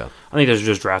mistakes. Yeah. I think they should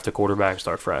just draft a quarterback,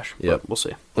 start fresh. Yep. We'll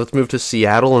see. Let's move to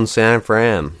Seattle and San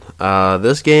Fran.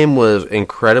 This game was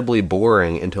incredibly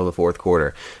boring until the fourth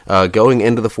quarter. Going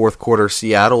into the fourth quarter,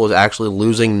 Seattle was actually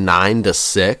losing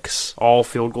 9-6. All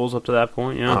field goals up to that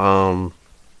point, yeah.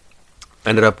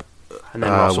 Ended up And then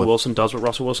Russell Wilson does what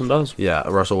Russell Wilson does. Yeah,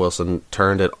 Russell Wilson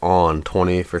turned it on,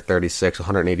 20 for 36,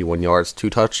 181 yards, 2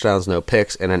 touchdowns, no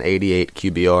picks, and an 88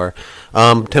 QBR.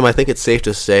 Tim, I think it's safe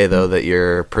to say, though, that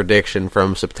your prediction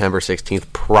from September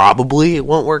 16th probably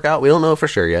won't work out. We don't know for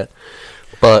sure yet.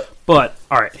 But, all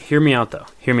right, hear me out, though.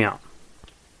 Hear me out.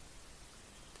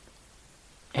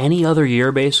 Any other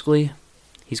year, basically,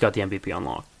 he's got the MVP on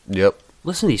lock. Yep.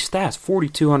 Listen to these stats.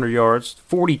 4,200 yards,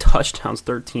 40 touchdowns,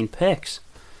 13 picks.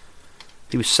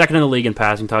 He was second in the league in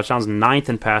passing touchdowns, 9th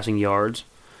in passing yards.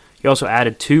 He also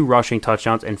added 2 rushing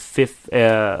touchdowns and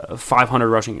 500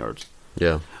 rushing yards.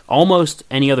 Yeah. Almost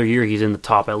any other year, he's in the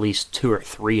top at least 2 or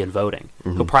 3 in voting.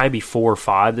 Mm-hmm. He'll probably be 4 or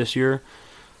 5 this year.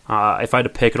 If I had to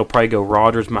pick, it'll probably go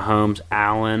Rodgers, Mahomes,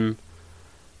 Allen,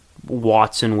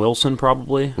 Watson, Wilson,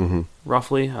 probably,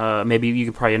 roughly. Maybe you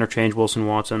could probably interchange Wilson,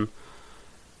 Watson.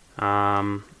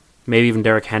 Maybe even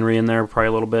Derrick Henry in there, probably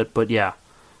a little bit. But yeah.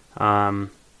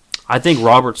 I think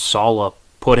Robert Saleh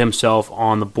put himself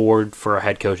on the board for a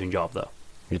head coaching job, though.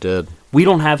 He did. We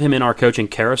don't have him in our coaching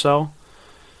carousel,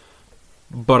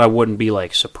 but I wouldn't be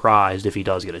surprised if he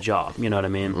does get a job. You know what I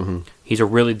mean? Mm-hmm. He's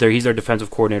their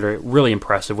defensive coordinator. Really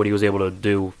impressive what he was able to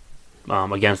do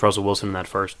against Russell Wilson in that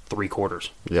first 3 quarters.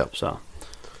 Yep. So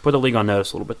put the league on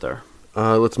notice a little bit there.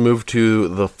 Let's move to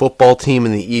the football team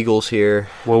and the Eagles here.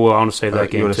 Well, I want to save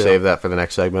that game, you want to save that for the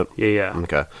next segment? Yeah.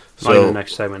 Okay. Not even the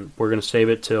next segment. We're going to save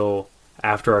it till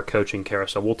after our coaching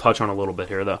carousel. We'll touch on a little bit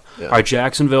here, though. Yeah. All right,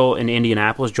 Jacksonville and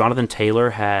Indianapolis. Jonathan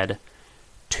Taylor had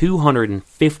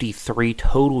 253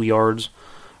 total yards.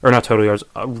 Or not total yards,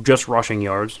 just rushing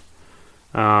yards.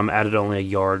 Added only a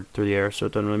yard through the air, so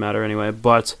it doesn't really matter anyway.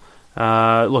 But,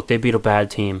 look, they beat a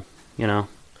bad team. You know,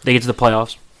 they get to the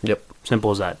playoffs. Yep. Simple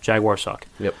as that. Jaguars suck.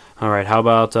 Yep. All right, how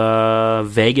about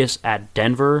Vegas at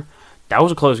Denver? That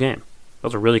was a close game. That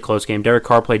was a really close game. Derek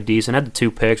Carr played decent. Had the 2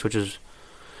 picks, which is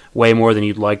way more than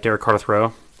you'd like Derek Carr to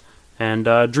throw. And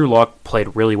Drew Lock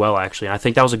played really well, actually. And I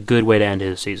think that was a good way to end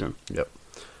his season. Yep.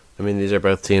 I mean, these are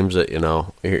both teams that, you're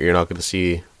not going to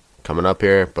see coming up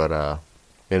here, but,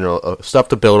 stuff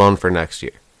to build on for next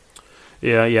year.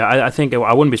 Yeah. I think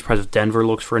I wouldn't be surprised if Denver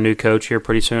looks for a new coach here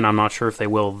pretty soon. I'm not sure if they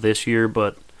will this year,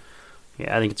 but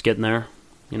yeah, I think it's getting there.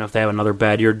 If they have another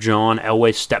bad year, John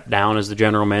Elway stepped down as the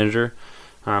general manager.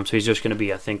 So he's just going to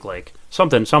be, I think,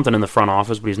 something in the front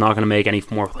office, but he's not going to make any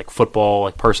more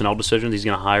football personnel decisions. He's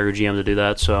going to hire a GM to do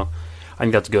that. So I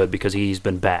think that's good because he's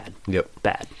been bad. Yep.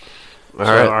 Bad. All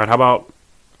right. All right. How about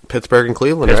Pittsburgh and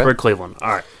Cleveland? Pittsburgh, Cleveland. All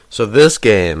right. So this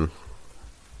game,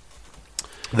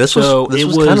 this was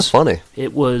kind of funny.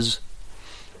 It was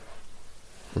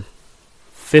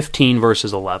 15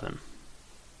 versus 11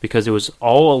 because it was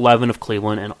all 11 of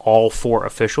Cleveland and all 4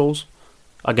 officials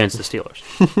against the Steelers.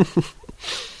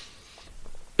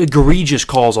 Egregious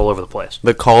calls all over the place.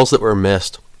 The calls that were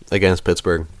missed against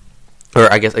Pittsburgh,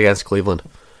 or I guess against Cleveland.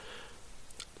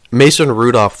 Mason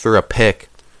Rudolph threw a pick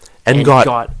and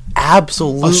got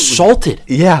absolutely assaulted.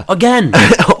 Yeah. Again.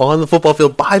 On the football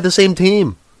field by the same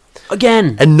team.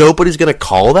 Again. And nobody's going to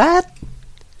call that?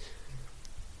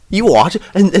 You watch it,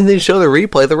 and they show the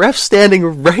replay. The ref's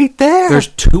standing right there. There's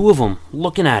 2 of them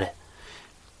looking at it.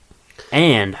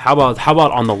 And how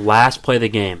about on the last play of the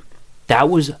game? That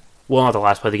was, well, not the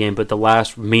last play of the game, but the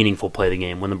last meaningful play of the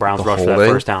game when the Browns rushed for that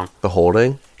first down. The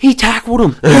holding? He tackled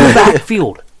him in the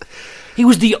backfield. He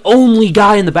was the only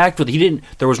guy in the backfield.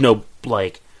 There was no,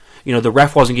 the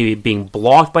ref wasn't being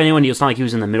blocked by anyone. It's not like he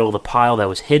was in the middle of the pile that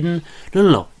was hidden.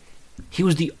 No. He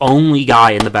was the only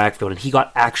guy in the backfield, and he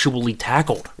got actually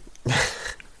tackled.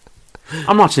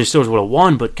 I'm not saying Steelers would have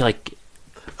won, but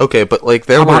okay, but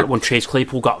how about when Chase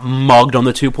Claypool got mugged on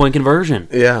the 2-point conversion?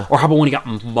 Yeah. Or how about when he got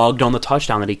mugged on the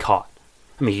touchdown that he caught?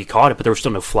 I mean, he caught it, but there was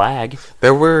still no flag.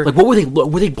 There were what were they?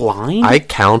 Were they blind? I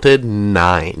counted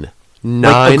 9.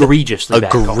 9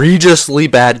 egregiously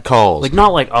bad calls.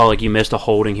 Not you missed a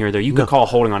holding here or there. You could call a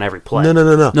holding on every play.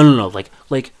 No.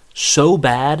 Like so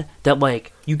bad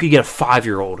that you could get a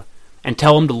 5-year-old and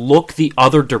tell him to look the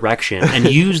other direction and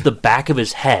use the back of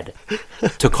his head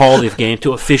to call the game,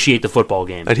 to officiate the football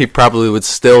game. And he probably would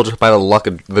still, just by the luck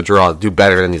of the draw, do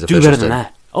better than these officials. Do better than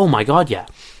that. Oh my God, yeah.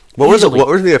 What was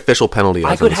the official penalty?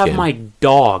 I could have my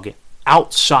dog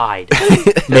outside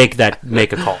make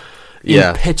a call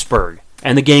in Pittsburgh,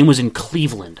 and the game was in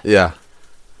Cleveland. Yeah.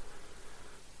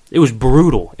 It was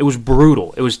brutal. It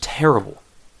was terrible.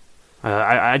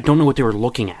 I don't know what they were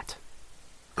looking at.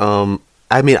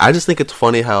 I mean, I just think it's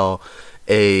funny how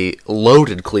a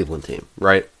loaded Cleveland team,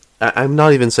 right? I'm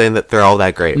not even saying that they're all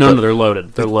that great. No, they're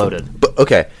loaded. They're loaded. But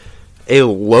okay, a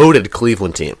loaded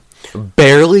Cleveland team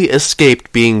barely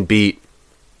escaped being beat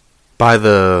by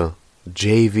the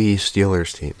JV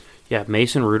Steelers team. Yeah,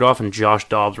 Mason Rudolph and Josh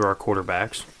Dobbs were our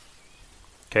quarterbacks.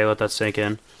 Okay, let that sink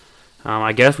in.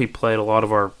 I guess we played a lot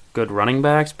of our good running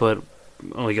backs, but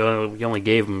we only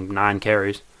gave them 9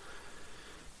 carries.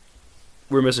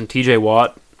 We're missing T.J.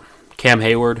 Watt, Cam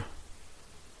Hayward,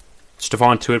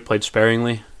 Stephon Tuitt played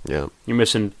sparingly. Yeah. You're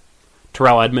missing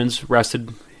Terrell Edmonds,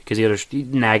 rested because he had a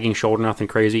nagging shoulder, nothing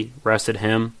crazy. Rested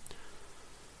him.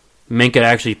 Minka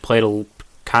actually played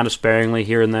kind of sparingly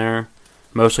here and there,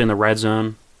 mostly in the red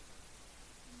zone.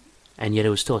 And yet it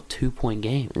was still a 2-point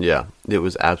game. Yeah, it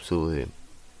was absolutely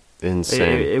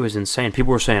insane. It was insane.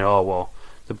 People were saying, "Oh well,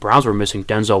 the Browns were missing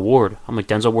Denzel Ward." I'm like,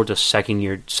 Denzel Ward's a second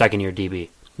year DB.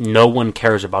 No one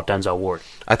cares about Denzel Ward.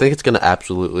 I think it's going to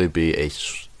absolutely be I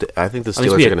think the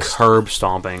Steelers are going to curb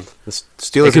stomping. The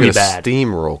Steelers are going to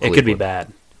steamroll Cleveland. It could be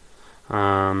bad.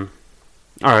 All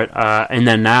right, and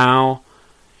then now,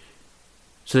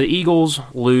 so the Eagles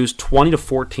lose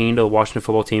 20-14 to the Washington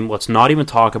football team. Let's not even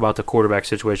talk about the quarterback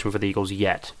situation for the Eagles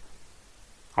yet.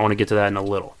 I want to get to that in a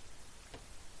little.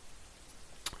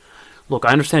 Look,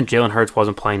 I understand Jalen Hurts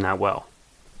wasn't playing that well.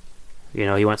 You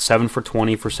know, he went 7 for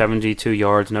 20 for 72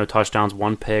 yards, no touchdowns,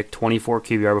 1 pick, 24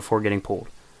 QBR before getting pulled.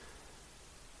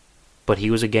 But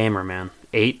he was a gamer, man.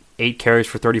 8 carries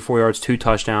for 34 yards, 2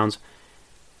 touchdowns,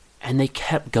 and they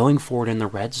kept going for it in the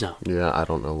red zone. Yeah, I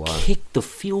don't know why. Kick the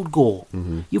field goal.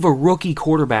 Mm-hmm. You have a rookie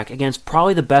quarterback against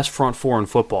probably the best front four in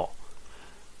football.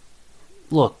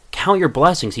 Look, count your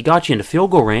blessings. He got you into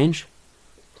field goal range.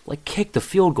 Like, kick the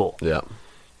field goal. Yeah.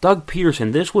 Doug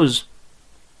Peterson, this was...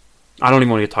 I don't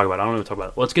even want to talk about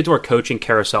it. Let's get to our coaching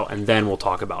carousel, and then we'll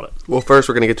talk about it. Well, first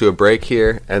we're going to get to a break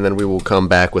here, and then we will come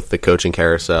back with the coaching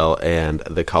carousel and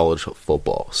the college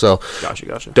football. So,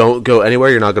 Gotcha. Don't go anywhere.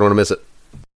 You're not going to want to miss it.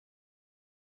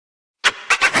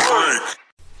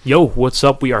 Yo, what's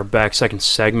up? We are back, second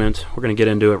segment. We're going to get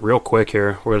into it real quick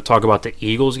here. We're going to talk about the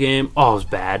Eagles game. Oh, it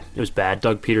was bad.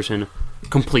 Doug Peterson,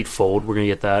 complete fold. We're going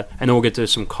to get that. And then we'll get to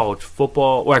some college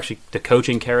football. Well, actually, the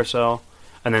coaching carousel,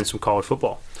 and then some college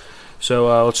football.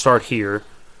 So let's start here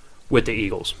with the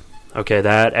Eagles. Okay,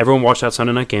 everyone watched that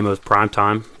Sunday night game. It was prime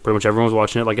time. Pretty much everyone was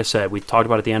watching it. Like I said, we talked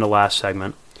about it at the end of last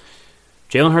segment.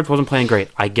 Jalen Hurts wasn't playing great.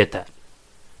 I get that.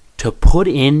 To put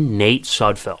in Nate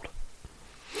Sudfeld.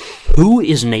 Who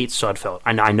is Nate Sudfeld?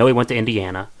 I know he went to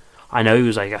Indiana. I know he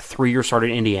was like a 3-year starter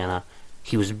in Indiana.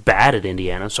 He was bad at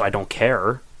Indiana, so I don't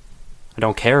care. I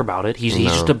don't care about it. He's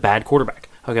just a bad quarterback.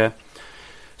 Okay.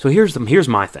 So here's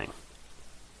my thing.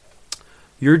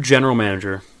 Your general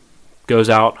manager goes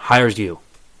out, hires you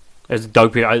as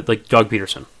Doug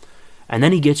Peterson, and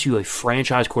then he gets you a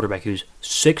franchise quarterback who's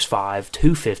 6'5",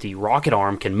 250, rocket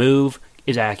arm, can move,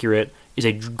 is accurate, is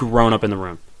a grown-up in the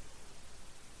room.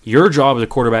 Your job as a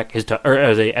quarterback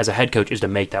as a head coach is to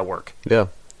make that work. Yeah.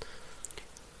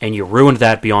 And you ruined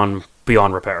that beyond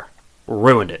repair.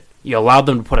 Ruined it. You allowed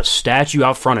them to put a statue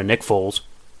out front of Nick Foles.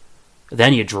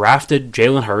 Then you drafted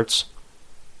Jalen Hurts.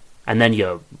 And then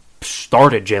you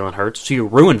started Jalen Hurts, so you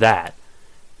ruined that.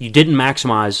 You didn't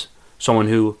maximize someone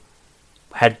who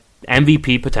had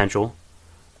MVP potential,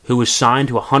 who was signed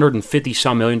to a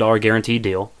 $150-some million guaranteed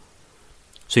deal.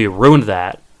 So you ruined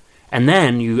that. And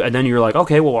then you're like,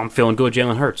 okay, well, I'm feeling good,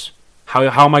 Jalen Hurts.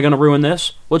 How am I going to ruin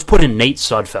this? Let's put in Nate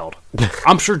Sudfeld.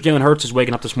 I'm sure Jalen Hurts is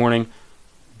waking up this morning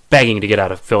begging to get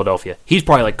out of Philadelphia. He's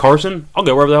probably like, Carson, I'll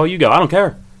go wherever the hell you go. I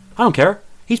don't care.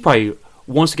 He's probably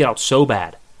wants to get out so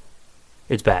bad.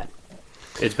 It's bad.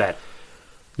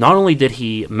 Not only did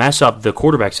he mess up the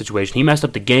quarterback situation, he messed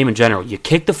up the game in general. You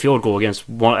kicked the field goal against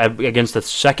the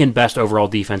second best overall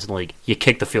defense in the league. You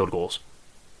kicked the field goals.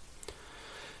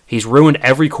 He's ruined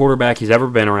every quarterback he's ever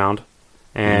been around,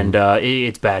 and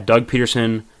it's bad. Doug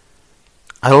Peterson.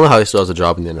 I don't know how he still has a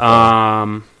job in the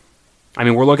NFL. I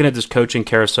mean, we're looking at this coaching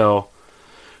carousel.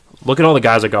 Look at all the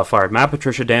guys that got fired: Matt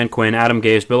Patricia, Dan Quinn, Adam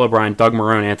Gase, Bill O'Brien, Doug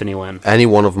Marrone, Anthony Lynn. Any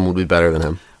one of them would be better than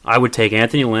him. I would take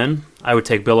Anthony Lynn. I would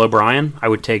take Bill O'Brien. I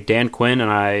would take Dan Quinn,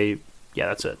 and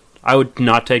that's it. I would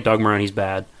not take Doug Marrone. He's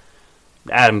bad.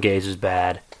 Adam Gase is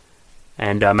bad,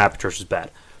 and Matt Patricia is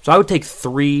bad. So I would take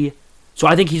 3. So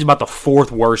I think he's about the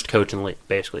 4th worst coach in the league,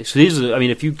 basically. So these are, I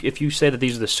mean, if you say that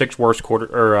these are the 6th worst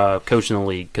coach in the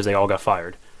league because they all got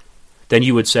fired, then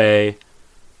you would say,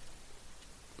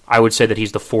 I would say that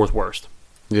he's the 4th worst.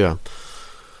 Yeah.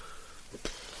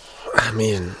 I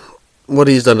mean, what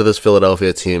he's done to this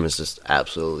Philadelphia team is just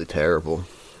absolutely terrible.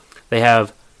 They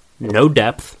have no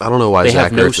depth. I don't know why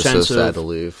Zach Ertz is so sad to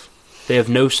leave. They have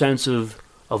no sense of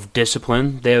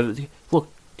discipline. Look,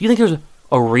 do you think there's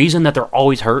a reason that they're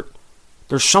always hurt?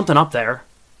 There's something up there.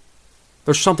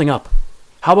 There's something up.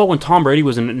 How about when Tom Brady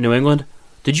was in New England?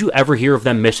 Did you ever hear of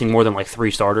them missing more than like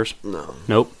 3 starters? No.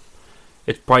 Nope.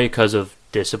 It's probably because of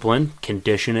discipline,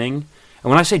 conditioning. And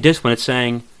when I say discipline, it's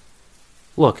saying,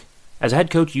 look, as a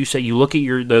head coach, you look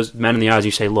at those men in the eyes and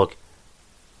you say, look,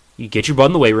 you get your butt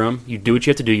in the weight room, you do what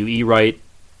you have to do, you eat right.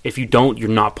 If you don't, you're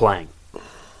not playing.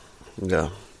 Yeah.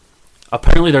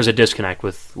 Apparently there's a disconnect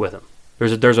with him.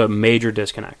 There's a major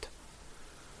disconnect.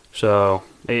 So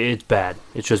it's bad.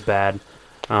 It's just bad.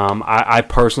 I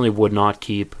personally would not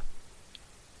keep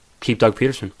Doug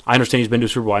Peterson. I understand he's been to a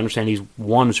Super Bowl. I understand he's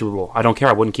won a Super Bowl. I don't care.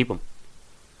 I wouldn't keep him.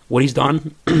 What he's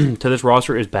done to this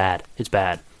roster is bad. It's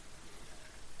bad.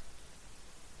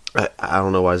 I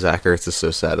don't know why Zach Ertz is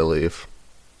so sad to leave.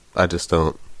 I just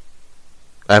don't.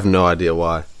 I have no idea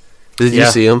why. Did you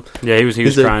see him? Yeah, he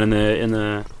was crying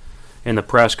in the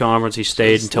press conference. He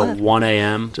stayed until 1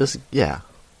 a.m.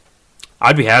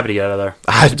 I'd be happy to get out of there.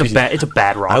 It's a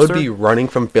bad roster. I would be running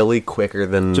from Philly quicker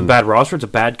than... It's a bad roster. It's a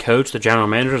bad coach. The general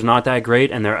manager is not that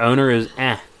great, and their owner is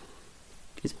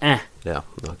He's Yeah,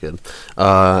 not good.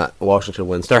 Washington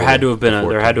wins. There had to have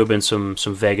been some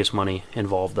Vegas money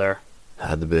involved there.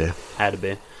 Had to be.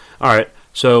 All right,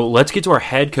 so let's get to our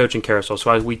head coaching carousel.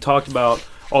 So we talked about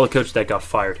all the coaches that got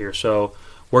fired here. So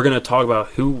we're going to talk about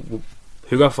who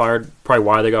got fired, probably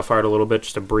why they got fired a little bit,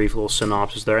 just a brief little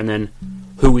synopsis there, and then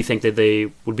who we think that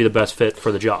they would be the best fit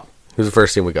for the job. Who's the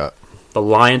first team we got? The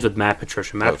Lions with Matt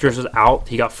Patricia. Matt Patricia's out.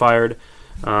 He got fired.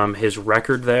 His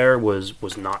record there was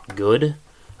not good.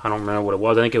 I don't remember what it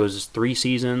was. I think it was 3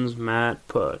 seasons. Matt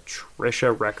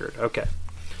Patricia record. Okay.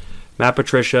 Matt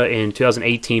Patricia in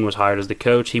 2018 was hired as the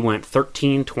coach. He went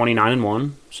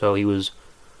 13-29-1, so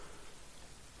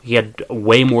he had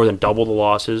way more than double the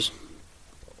losses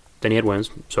than he had wins,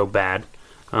 so bad.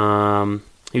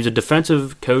 He was a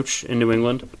defensive coach in New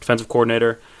England, defensive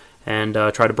coordinator, and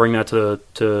tried to bring that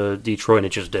to Detroit, and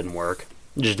it just didn't work.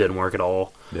 It just didn't work at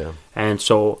all. Yeah. And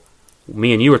so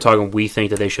me and you were talking, we think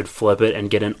that they should flip it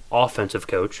and get an offensive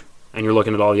coach. And you're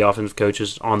looking at all the offensive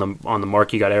coaches on the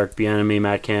mark. You got Eric Bieniemy,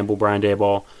 Matt Campbell, Brian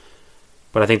Daboll.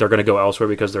 But I think they're going to go elsewhere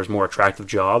because there's more attractive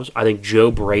jobs. I think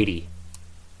Joe Brady,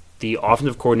 the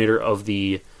offensive coordinator of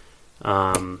the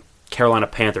Carolina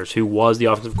Panthers, who was the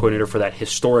offensive coordinator for that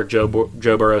historic Joe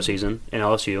Burrow season in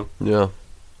LSU. Yeah.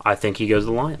 I think he goes to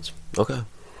the Lions. Okay.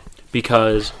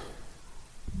 Because,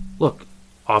 look,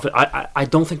 I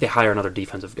don't think they hire another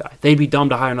defensive guy. They'd be dumb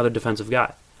to hire another defensive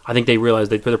guy. I think they realize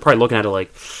they're probably looking at it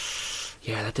like,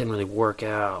 yeah, that didn't really work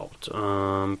out.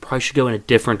 Probably should go in a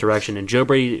different direction. And Joe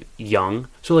Brady, young.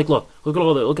 So, look at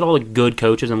all the good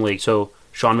coaches in the league. So,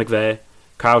 Sean McVay,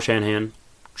 Kyle Shanahan,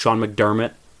 Sean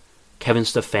McDermott, Kevin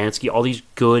Stefanski, all these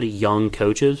good young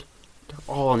coaches, they're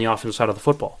all on the offensive side of the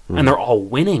football. And they're all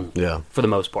winning for the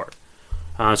most part.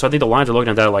 So I think the Lions are looking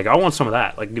at that like, I want some of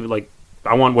that. Like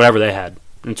I want whatever they had.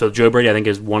 And so Joe Brady, I think,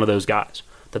 is one of those guys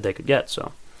that they could get.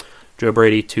 So Joe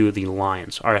Brady to the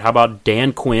Lions. All right, how about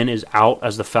Dan Quinn is out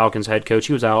as the Falcons head coach.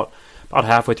 He was out about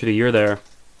halfway through the year there.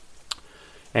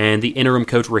 And the interim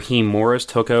coach, Raheem Morris,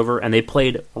 took over, and they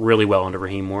played really well under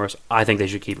Raheem Morris. I think they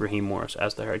should keep Raheem Morris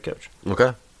as their head coach.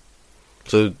 Okay.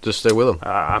 So just stay with them.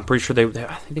 I'm pretty sure I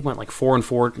think they went like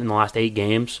 4-4 in the last 8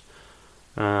 games.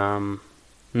 No.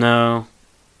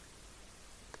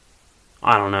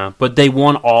 I don't know. But I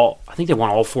think they won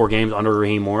all 4 games under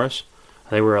Raheem Morris.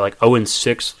 They were like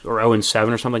 0-6 or 0-7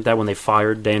 or something like that when they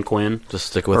fired Dan Quinn. Just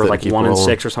stick with it. Or like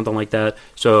 1-6 or something like that.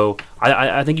 So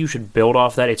I think you should build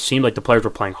off that. It seemed like the players were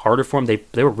playing harder for them.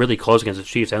 They were really close against the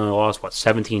Chiefs. They only lost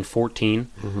 17-14.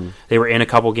 Mm-hmm. They were in a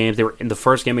couple games. They were in the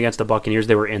first game against the Buccaneers.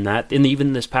 They were in that. And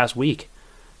even this past week,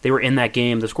 they were in that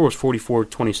game. The score was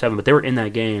 44-27, but they were in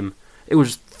that game. It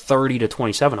was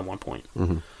 30-27 at one point.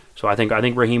 Mm-hmm. So I think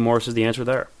Raheem Morris is the answer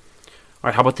there. All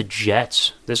right, how about the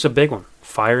Jets? This is a big one.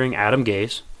 Firing Adam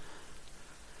Gase.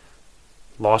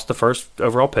 Lost the first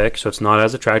overall pick, so it's not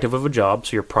as attractive of a job.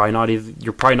 So you're probably not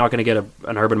going to get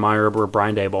an Urban Meyer or a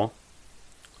Brian Daboll.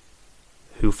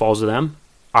 Who falls to them?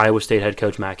 Iowa State head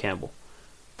coach Matt Campbell.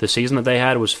 The season that they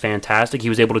had was fantastic. He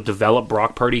was able to develop.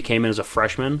 Brock Purdy came in as a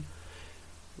freshman,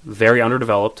 very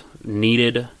underdeveloped,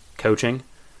 needed coaching,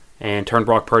 and turned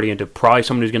Brock Purdy into probably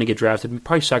someone who's going to get drafted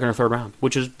probably 2nd or 3rd round,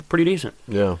 which is pretty decent.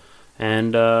 Yeah.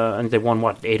 And I think they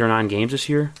won, 8 or 9 games this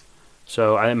year?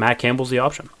 So I think Matt Campbell's the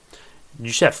option. Did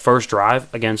you see that first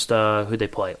drive against, who'd they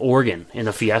play? Oregon in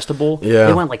the Fiesta Bowl? Yeah.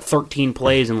 They went 13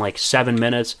 plays in 7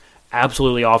 minutes.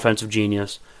 Absolutely offensive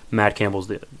genius. Matt Campbell's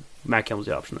the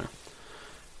option there.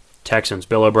 Texans,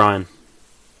 Bill O'Brien.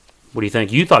 What do you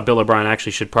think? You thought Bill O'Brien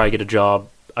actually should probably get a job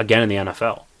again in the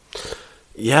NFL.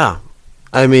 Yeah.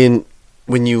 I mean,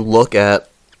 when you look at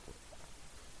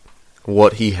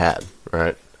what he had,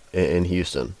 right, in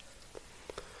Houston,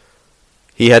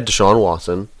 he had Deshaun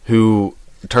Watson, who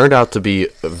turned out to be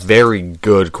a very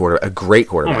good quarterback, a great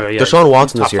quarterback. Oh, yeah. Deshaun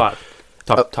Watson top this year,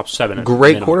 five. Top 7.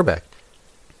 great minimum. quarterback.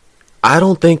 I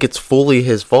don't think it's fully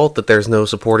his fault that there's no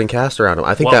supporting cast around him.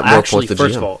 I think Well, that more actually, points the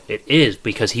first GM. of all, it is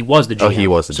because he was the GM. Oh, he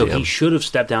was the so GM. he should have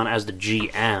stepped down as the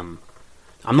GM.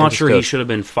 I'm not just sure he coach. should have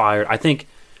been fired. I think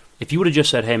if you would have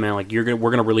just said, "Hey, man, like we're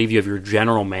gonna relieve you of your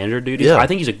general manager duties," Yeah. I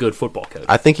think he's a good football coach.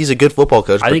 I think he's a good football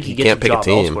coach, I but think he you gets can't a pick a job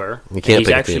team. elsewhere. You And can't he's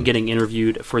pick a actually team. getting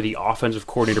interviewed for the offensive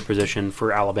coordinator position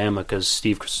for Alabama because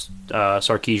Steve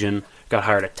Sarkisian got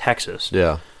hired at Texas.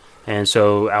 Yeah. And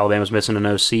so Alabama's missing an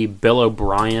OC. Bill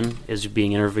O'Brien is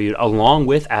being interviewed along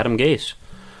with Adam Gase.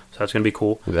 So that's going to be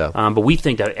cool. Yeah. But we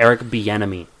think that Eric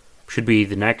Bieniemy should be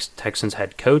the next Texans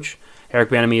head coach. Eric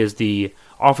Bieniemy is the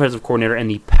offensive coordinator and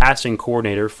the passing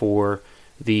coordinator for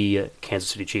the Kansas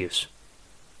City Chiefs.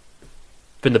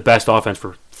 Been the best offense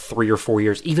for 3 or 4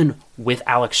 years. Even with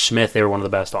Alex Smith, they were one of the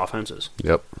best offenses.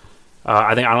 Yep.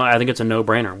 I think it's a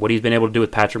no-brainer. What he's been able to do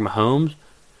with Patrick Mahomes,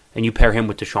 and you pair him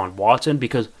with Deshaun Watson,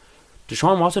 because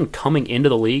Deshaun Watson coming into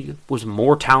the league was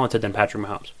more talented than Patrick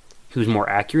Mahomes. He was more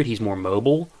accurate. He's more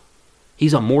mobile.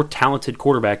 He's a more talented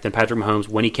quarterback than Patrick Mahomes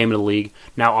when he came into the league.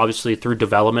 Now, obviously, through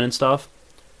development and stuff,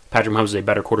 Patrick Mahomes is a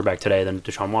better quarterback today than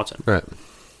Deshaun Watson. Right.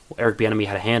 Well, Eric Bieniemy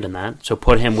had a hand in that, so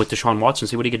put him with Deshaun Watson,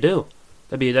 see what he could do.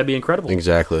 That'd be incredible.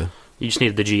 Exactly. You just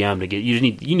needed the GM to get. You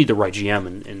need the right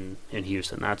GM in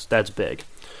Houston. That's big.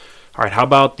 All right, how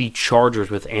about the Chargers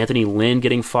with Anthony Lynn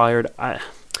getting fired?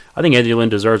 I think Anthony Lynn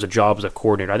deserves a job as a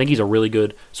coordinator. I think he's a really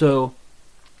good. So,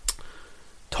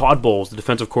 Todd Bowles, the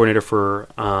defensive coordinator for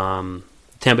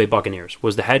Tampa Bay Buccaneers,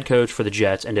 was the head coach for the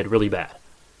Jets and did really bad.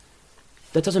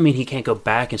 That doesn't mean he can't go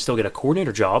back and still get a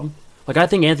coordinator job. Like, I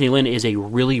think Anthony Lynn is a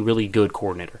really, really good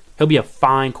coordinator. He'll be a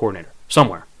fine coordinator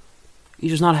somewhere.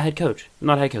 He's just not a head coach.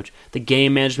 Not a head coach. The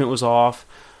game management was off.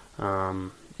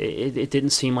 It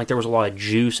didn't seem like there was a lot of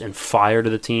juice and fire to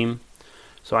the team.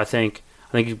 So I think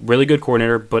he's a really good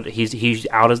coordinator, but he's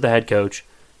out as the head coach.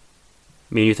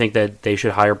 I mean, you think that they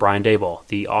should hire Brian Daboll,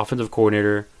 the offensive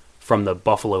coordinator from the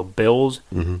Buffalo Bills.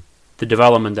 Mm-hmm. The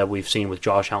development that we've seen with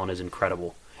Josh Allen is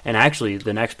incredible. And actually,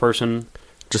 the next person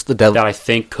Just the that I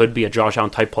think could be a Josh Allen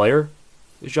type player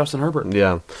is Justin Herbert.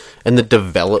 Yeah. And the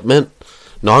development,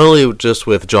 not only just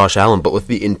with Josh Allen, but with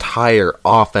the entire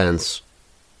offense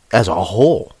as a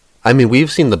whole. I mean,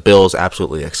 we've seen the Bills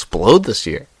absolutely explode this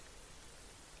year.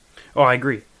 Oh, I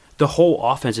agree. The whole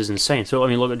offense is insane. So, I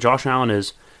mean, look at Josh Allen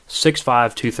is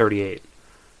 6'5", 238.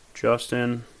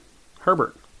 Justin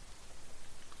Herbert.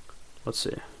 Let's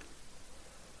see.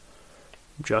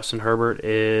 Justin Herbert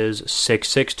is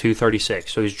 6'6",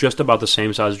 236. So he's just about the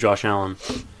same size as Josh Allen.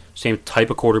 Same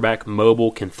type of quarterback,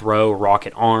 mobile, can throw,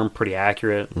 rocket arm, pretty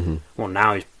accurate. Mm-hmm. Well,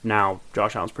 now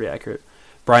Josh Allen's pretty accurate.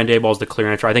 Brian Daboll's the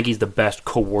clear answer. I think he's the best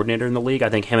coordinator in the league. I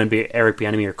think him and Eric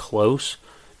Bieniemy are close.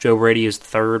 Joe Brady is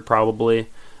third, probably.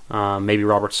 Maybe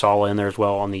Robert Saleh in there as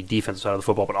well on the defensive side of the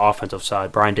football, but offensive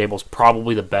side, Brian Daboll's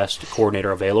probably the best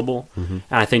coordinator available. Mm-hmm. And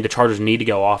I think the Chargers need to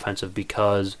go offensive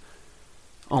because,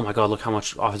 oh my God, look how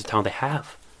much offensive talent they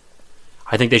have.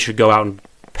 I think they should go out and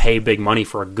pay big money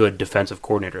for a good defensive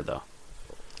coordinator, though.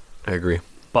 I agree.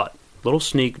 But, little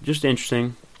sneak, just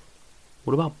interesting.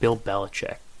 What about Bill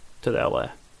Belichick to the LA?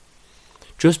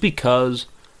 Just because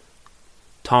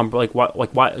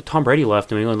why Tom Brady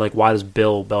left New England, like why does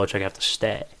Bill Belichick have to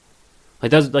stay? He's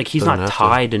Doesn't not have to.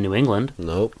 tied to New England.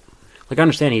 Nope. Like, I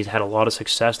understand he's had a lot of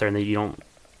success there, and that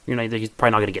he's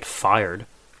probably not going to get fired.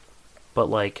 But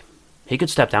like, he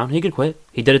could step down, he could quit.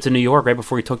 He did it to New York right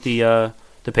before he took the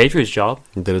Patriots job.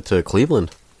 He did it to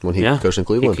Cleveland when he coached in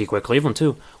Cleveland. He quit Cleveland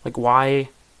too. Like, why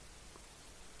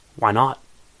not?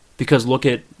 Because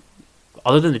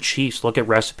other than the Chiefs, look at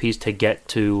recipes to get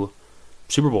to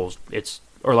Super Bowls.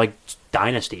 Or like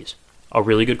dynasties. A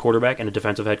really good quarterback and a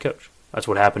defensive head coach. That's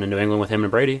what happened in New England with him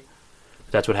and Brady.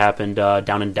 That's what happened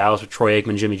down in Dallas with Troy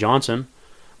Aikman, Jimmy Johnson.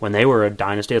 When they were a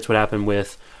dynasty, that's what happened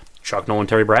with Chuck Nolan,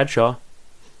 Terry Bradshaw.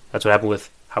 That's what happened with,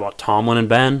 how about Tomlin and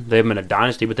Ben? They haven't been a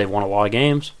dynasty, but they've won a lot of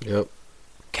games. Yep.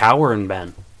 Cowher and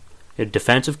Ben. A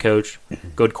defensive coach,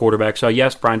 good quarterback. So,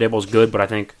 yes, Brian Daboll's good, but I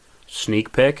think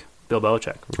sneak pick, Bill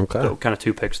Belichick. Okay. So, kind of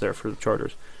two picks there for the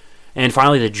Chargers. And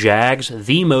finally, the Jags,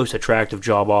 the most attractive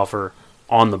job offer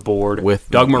on the board. With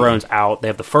Doug Marrone's out. They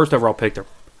have the first overall pick.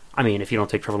 If you don't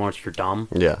take Trevor Lawrence, you're dumb.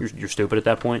 Yeah. You're stupid at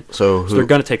that point. So they're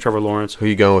going to take Trevor Lawrence. who are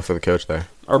you going with for the coach there?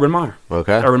 Urban Meyer.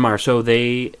 Okay. Urban Meyer. So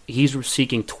he's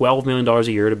seeking $12 million a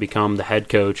year to become the head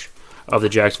coach of the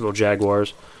Jacksonville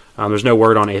Jaguars. There's no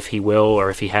word on if he will or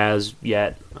if he has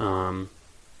yet. We'll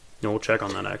check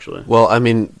on that, actually. Well, I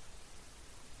mean,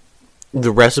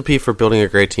 The recipe for building a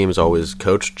great team is always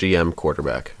coach, GM,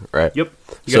 quarterback, right? Yep.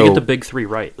 You got to get the big three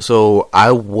right. So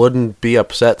I wouldn't be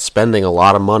upset spending a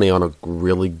lot of money on a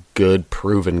really good,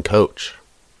 proven coach.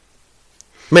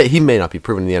 He may not be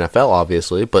proven in the NFL,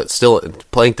 obviously, but still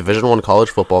playing Division I college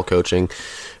football coaching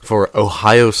for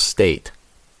Ohio State.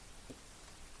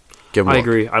 I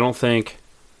agree. I don't think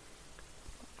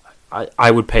I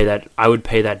would pay that. I would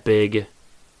pay that big.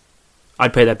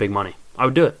 I'd pay that big money. I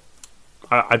would do it.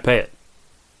 I'd pay it.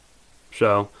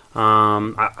 So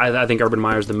I think Urban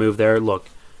Meyer's the move there. Look,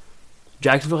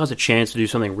 Jacksonville has a chance to do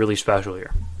something really special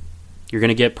here. You're going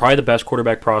to get probably the best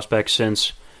quarterback prospect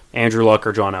since Andrew Luck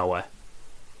or John Elway.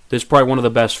 This is probably one of the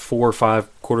best 4 or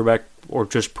 5 quarterback or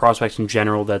just prospects in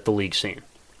general that the league's seen.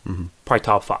 Mm-hmm. Probably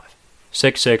top 5.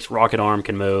 6'6", rocket arm,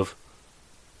 can move.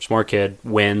 Smart kid,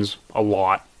 wins a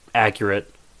lot,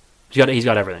 accurate. He's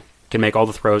got everything. Can make all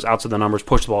the throws, outside the numbers,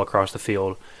 push the ball across the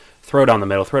field, throw down the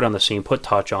middle, throw down the seam, put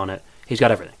touch on it. He's got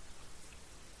everything.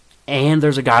 And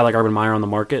there's a guy like Urban Meyer on the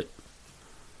market.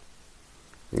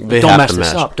 Don't mess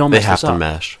this up. Don't mess this up.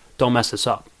 Don't mess this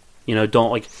up.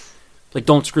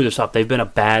 Don't screw this up. They've been a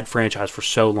bad franchise for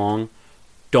so long.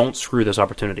 Don't screw this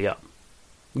opportunity up.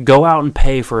 Go out and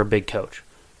pay for a big coach.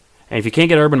 And if you can't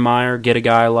get Urban Meyer, get a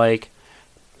guy like,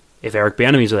 if Eric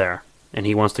Bieniemy's there and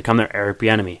he wants to come there, Eric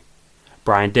Bieniemy,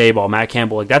 Brian Daboll, Matt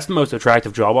Campbell. That's the most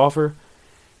attractive job offer.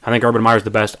 I think Urban Meyer's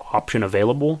the best option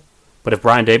available. But if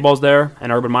Brian Daboll's there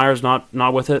and Urban Meyer's not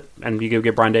with it, and you could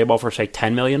get Brian Daboll for, say,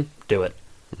 $10 million, do it.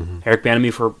 Mm-hmm. Eric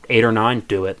Bieniemy for 8 or 9,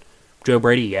 do it. Joe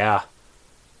Brady, yeah.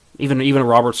 Even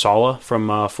Robert Saleh from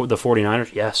the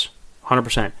 49ers, yes,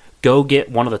 100%. Go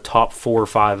get one of the top 4 or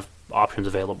 5 options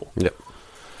available. Yep.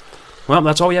 Well,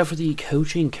 that's all we have for the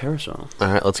coaching carousel.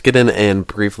 All right, let's get in and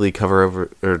briefly cover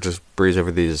over, or just breeze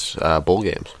over these bowl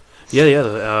games. Yeah.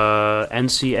 The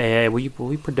NCAA.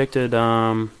 We predicted.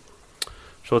 So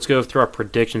let's go through our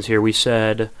predictions here. We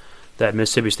said that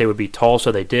Mississippi State would beat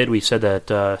Tulsa. They did. We said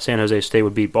that San Jose State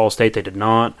would beat Ball State. They did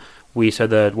not. We said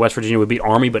that West Virginia would beat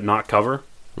Army but not cover.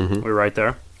 Mm-hmm. We were right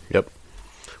there. Yep.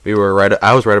 We were right.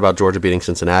 I was right about Georgia beating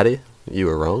Cincinnati. You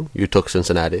were wrong. You took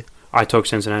Cincinnati. I took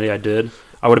Cincinnati. I did.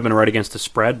 I would have been right against the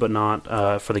spread, but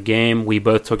not for the game. We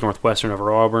both took Northwestern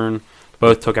over Auburn.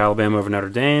 Both took Alabama over Notre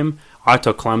Dame. I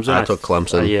took Clemson. I took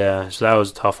Clemson. Yeah, so that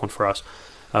was a tough one for us.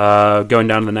 Going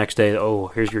down to the next day,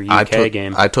 here's your UK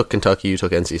game. I took Kentucky. You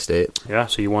took NC State. Yeah,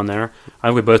 so you won there. I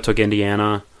think we both took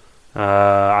Indiana.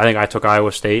 I think I took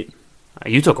Iowa State.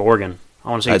 You took Oregon. I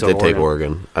want to say you took Oregon. I did take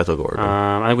Oregon. I took Oregon.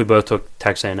 I think we both took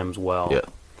Texas A&M as well. Yeah.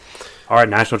 All right,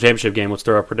 national championship game. Let's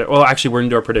throw our predictions. Well, actually, we're going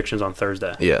to do our predictions on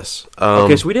Thursday. Yes.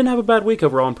 Okay, so we didn't have a bad week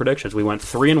overall in predictions. We went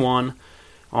 3-1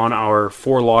 on our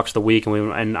 4 locks of the week,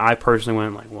 and I personally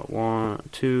went like 1,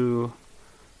 2,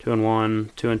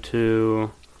 2-1,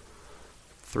 2-2,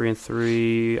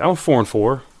 3-3. I went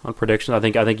 4-4 on predictions. I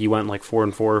think you went like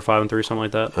 4-4 or 5-3, something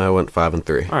like that. I went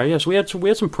 5-3. All right, yeah. So we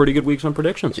had some pretty good weeks on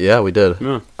predictions. Yeah, we did.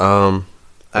 Yeah.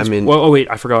 Wait,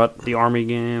 I forgot the Army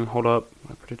game. Hold up,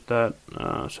 I predicted that.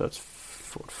 So it's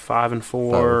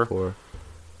 5-4.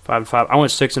 5-5. I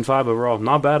went 6-5 overall.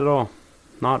 Not bad at all.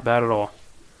 Not bad at all.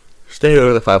 Stayed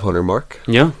over the 500 mark.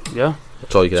 Yeah.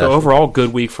 That's all you can ask So overall,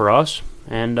 good week for us,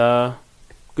 and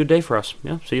good day for us.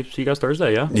 Yeah. See you guys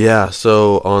Thursday. Yeah. Yeah.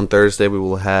 So on Thursday we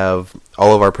will have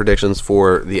all of our predictions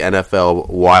for the NFL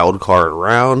wild card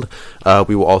round.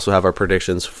 We will also have our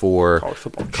predictions for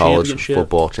college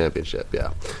football championship.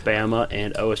 Yeah. Bama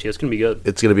and OSU. It's gonna be good.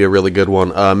 It's gonna be a really good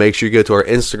one. Make sure you go to our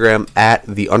Instagram at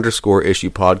 @_issue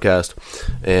podcast,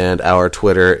 and our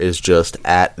Twitter is just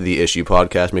 @the issue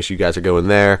podcast. Make sure you guys are going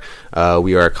there.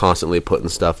 We are constantly putting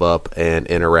stuff up and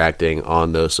interacting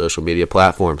on those social media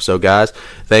platforms. So guys,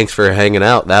 thanks for hanging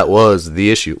out. That was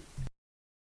The Issue.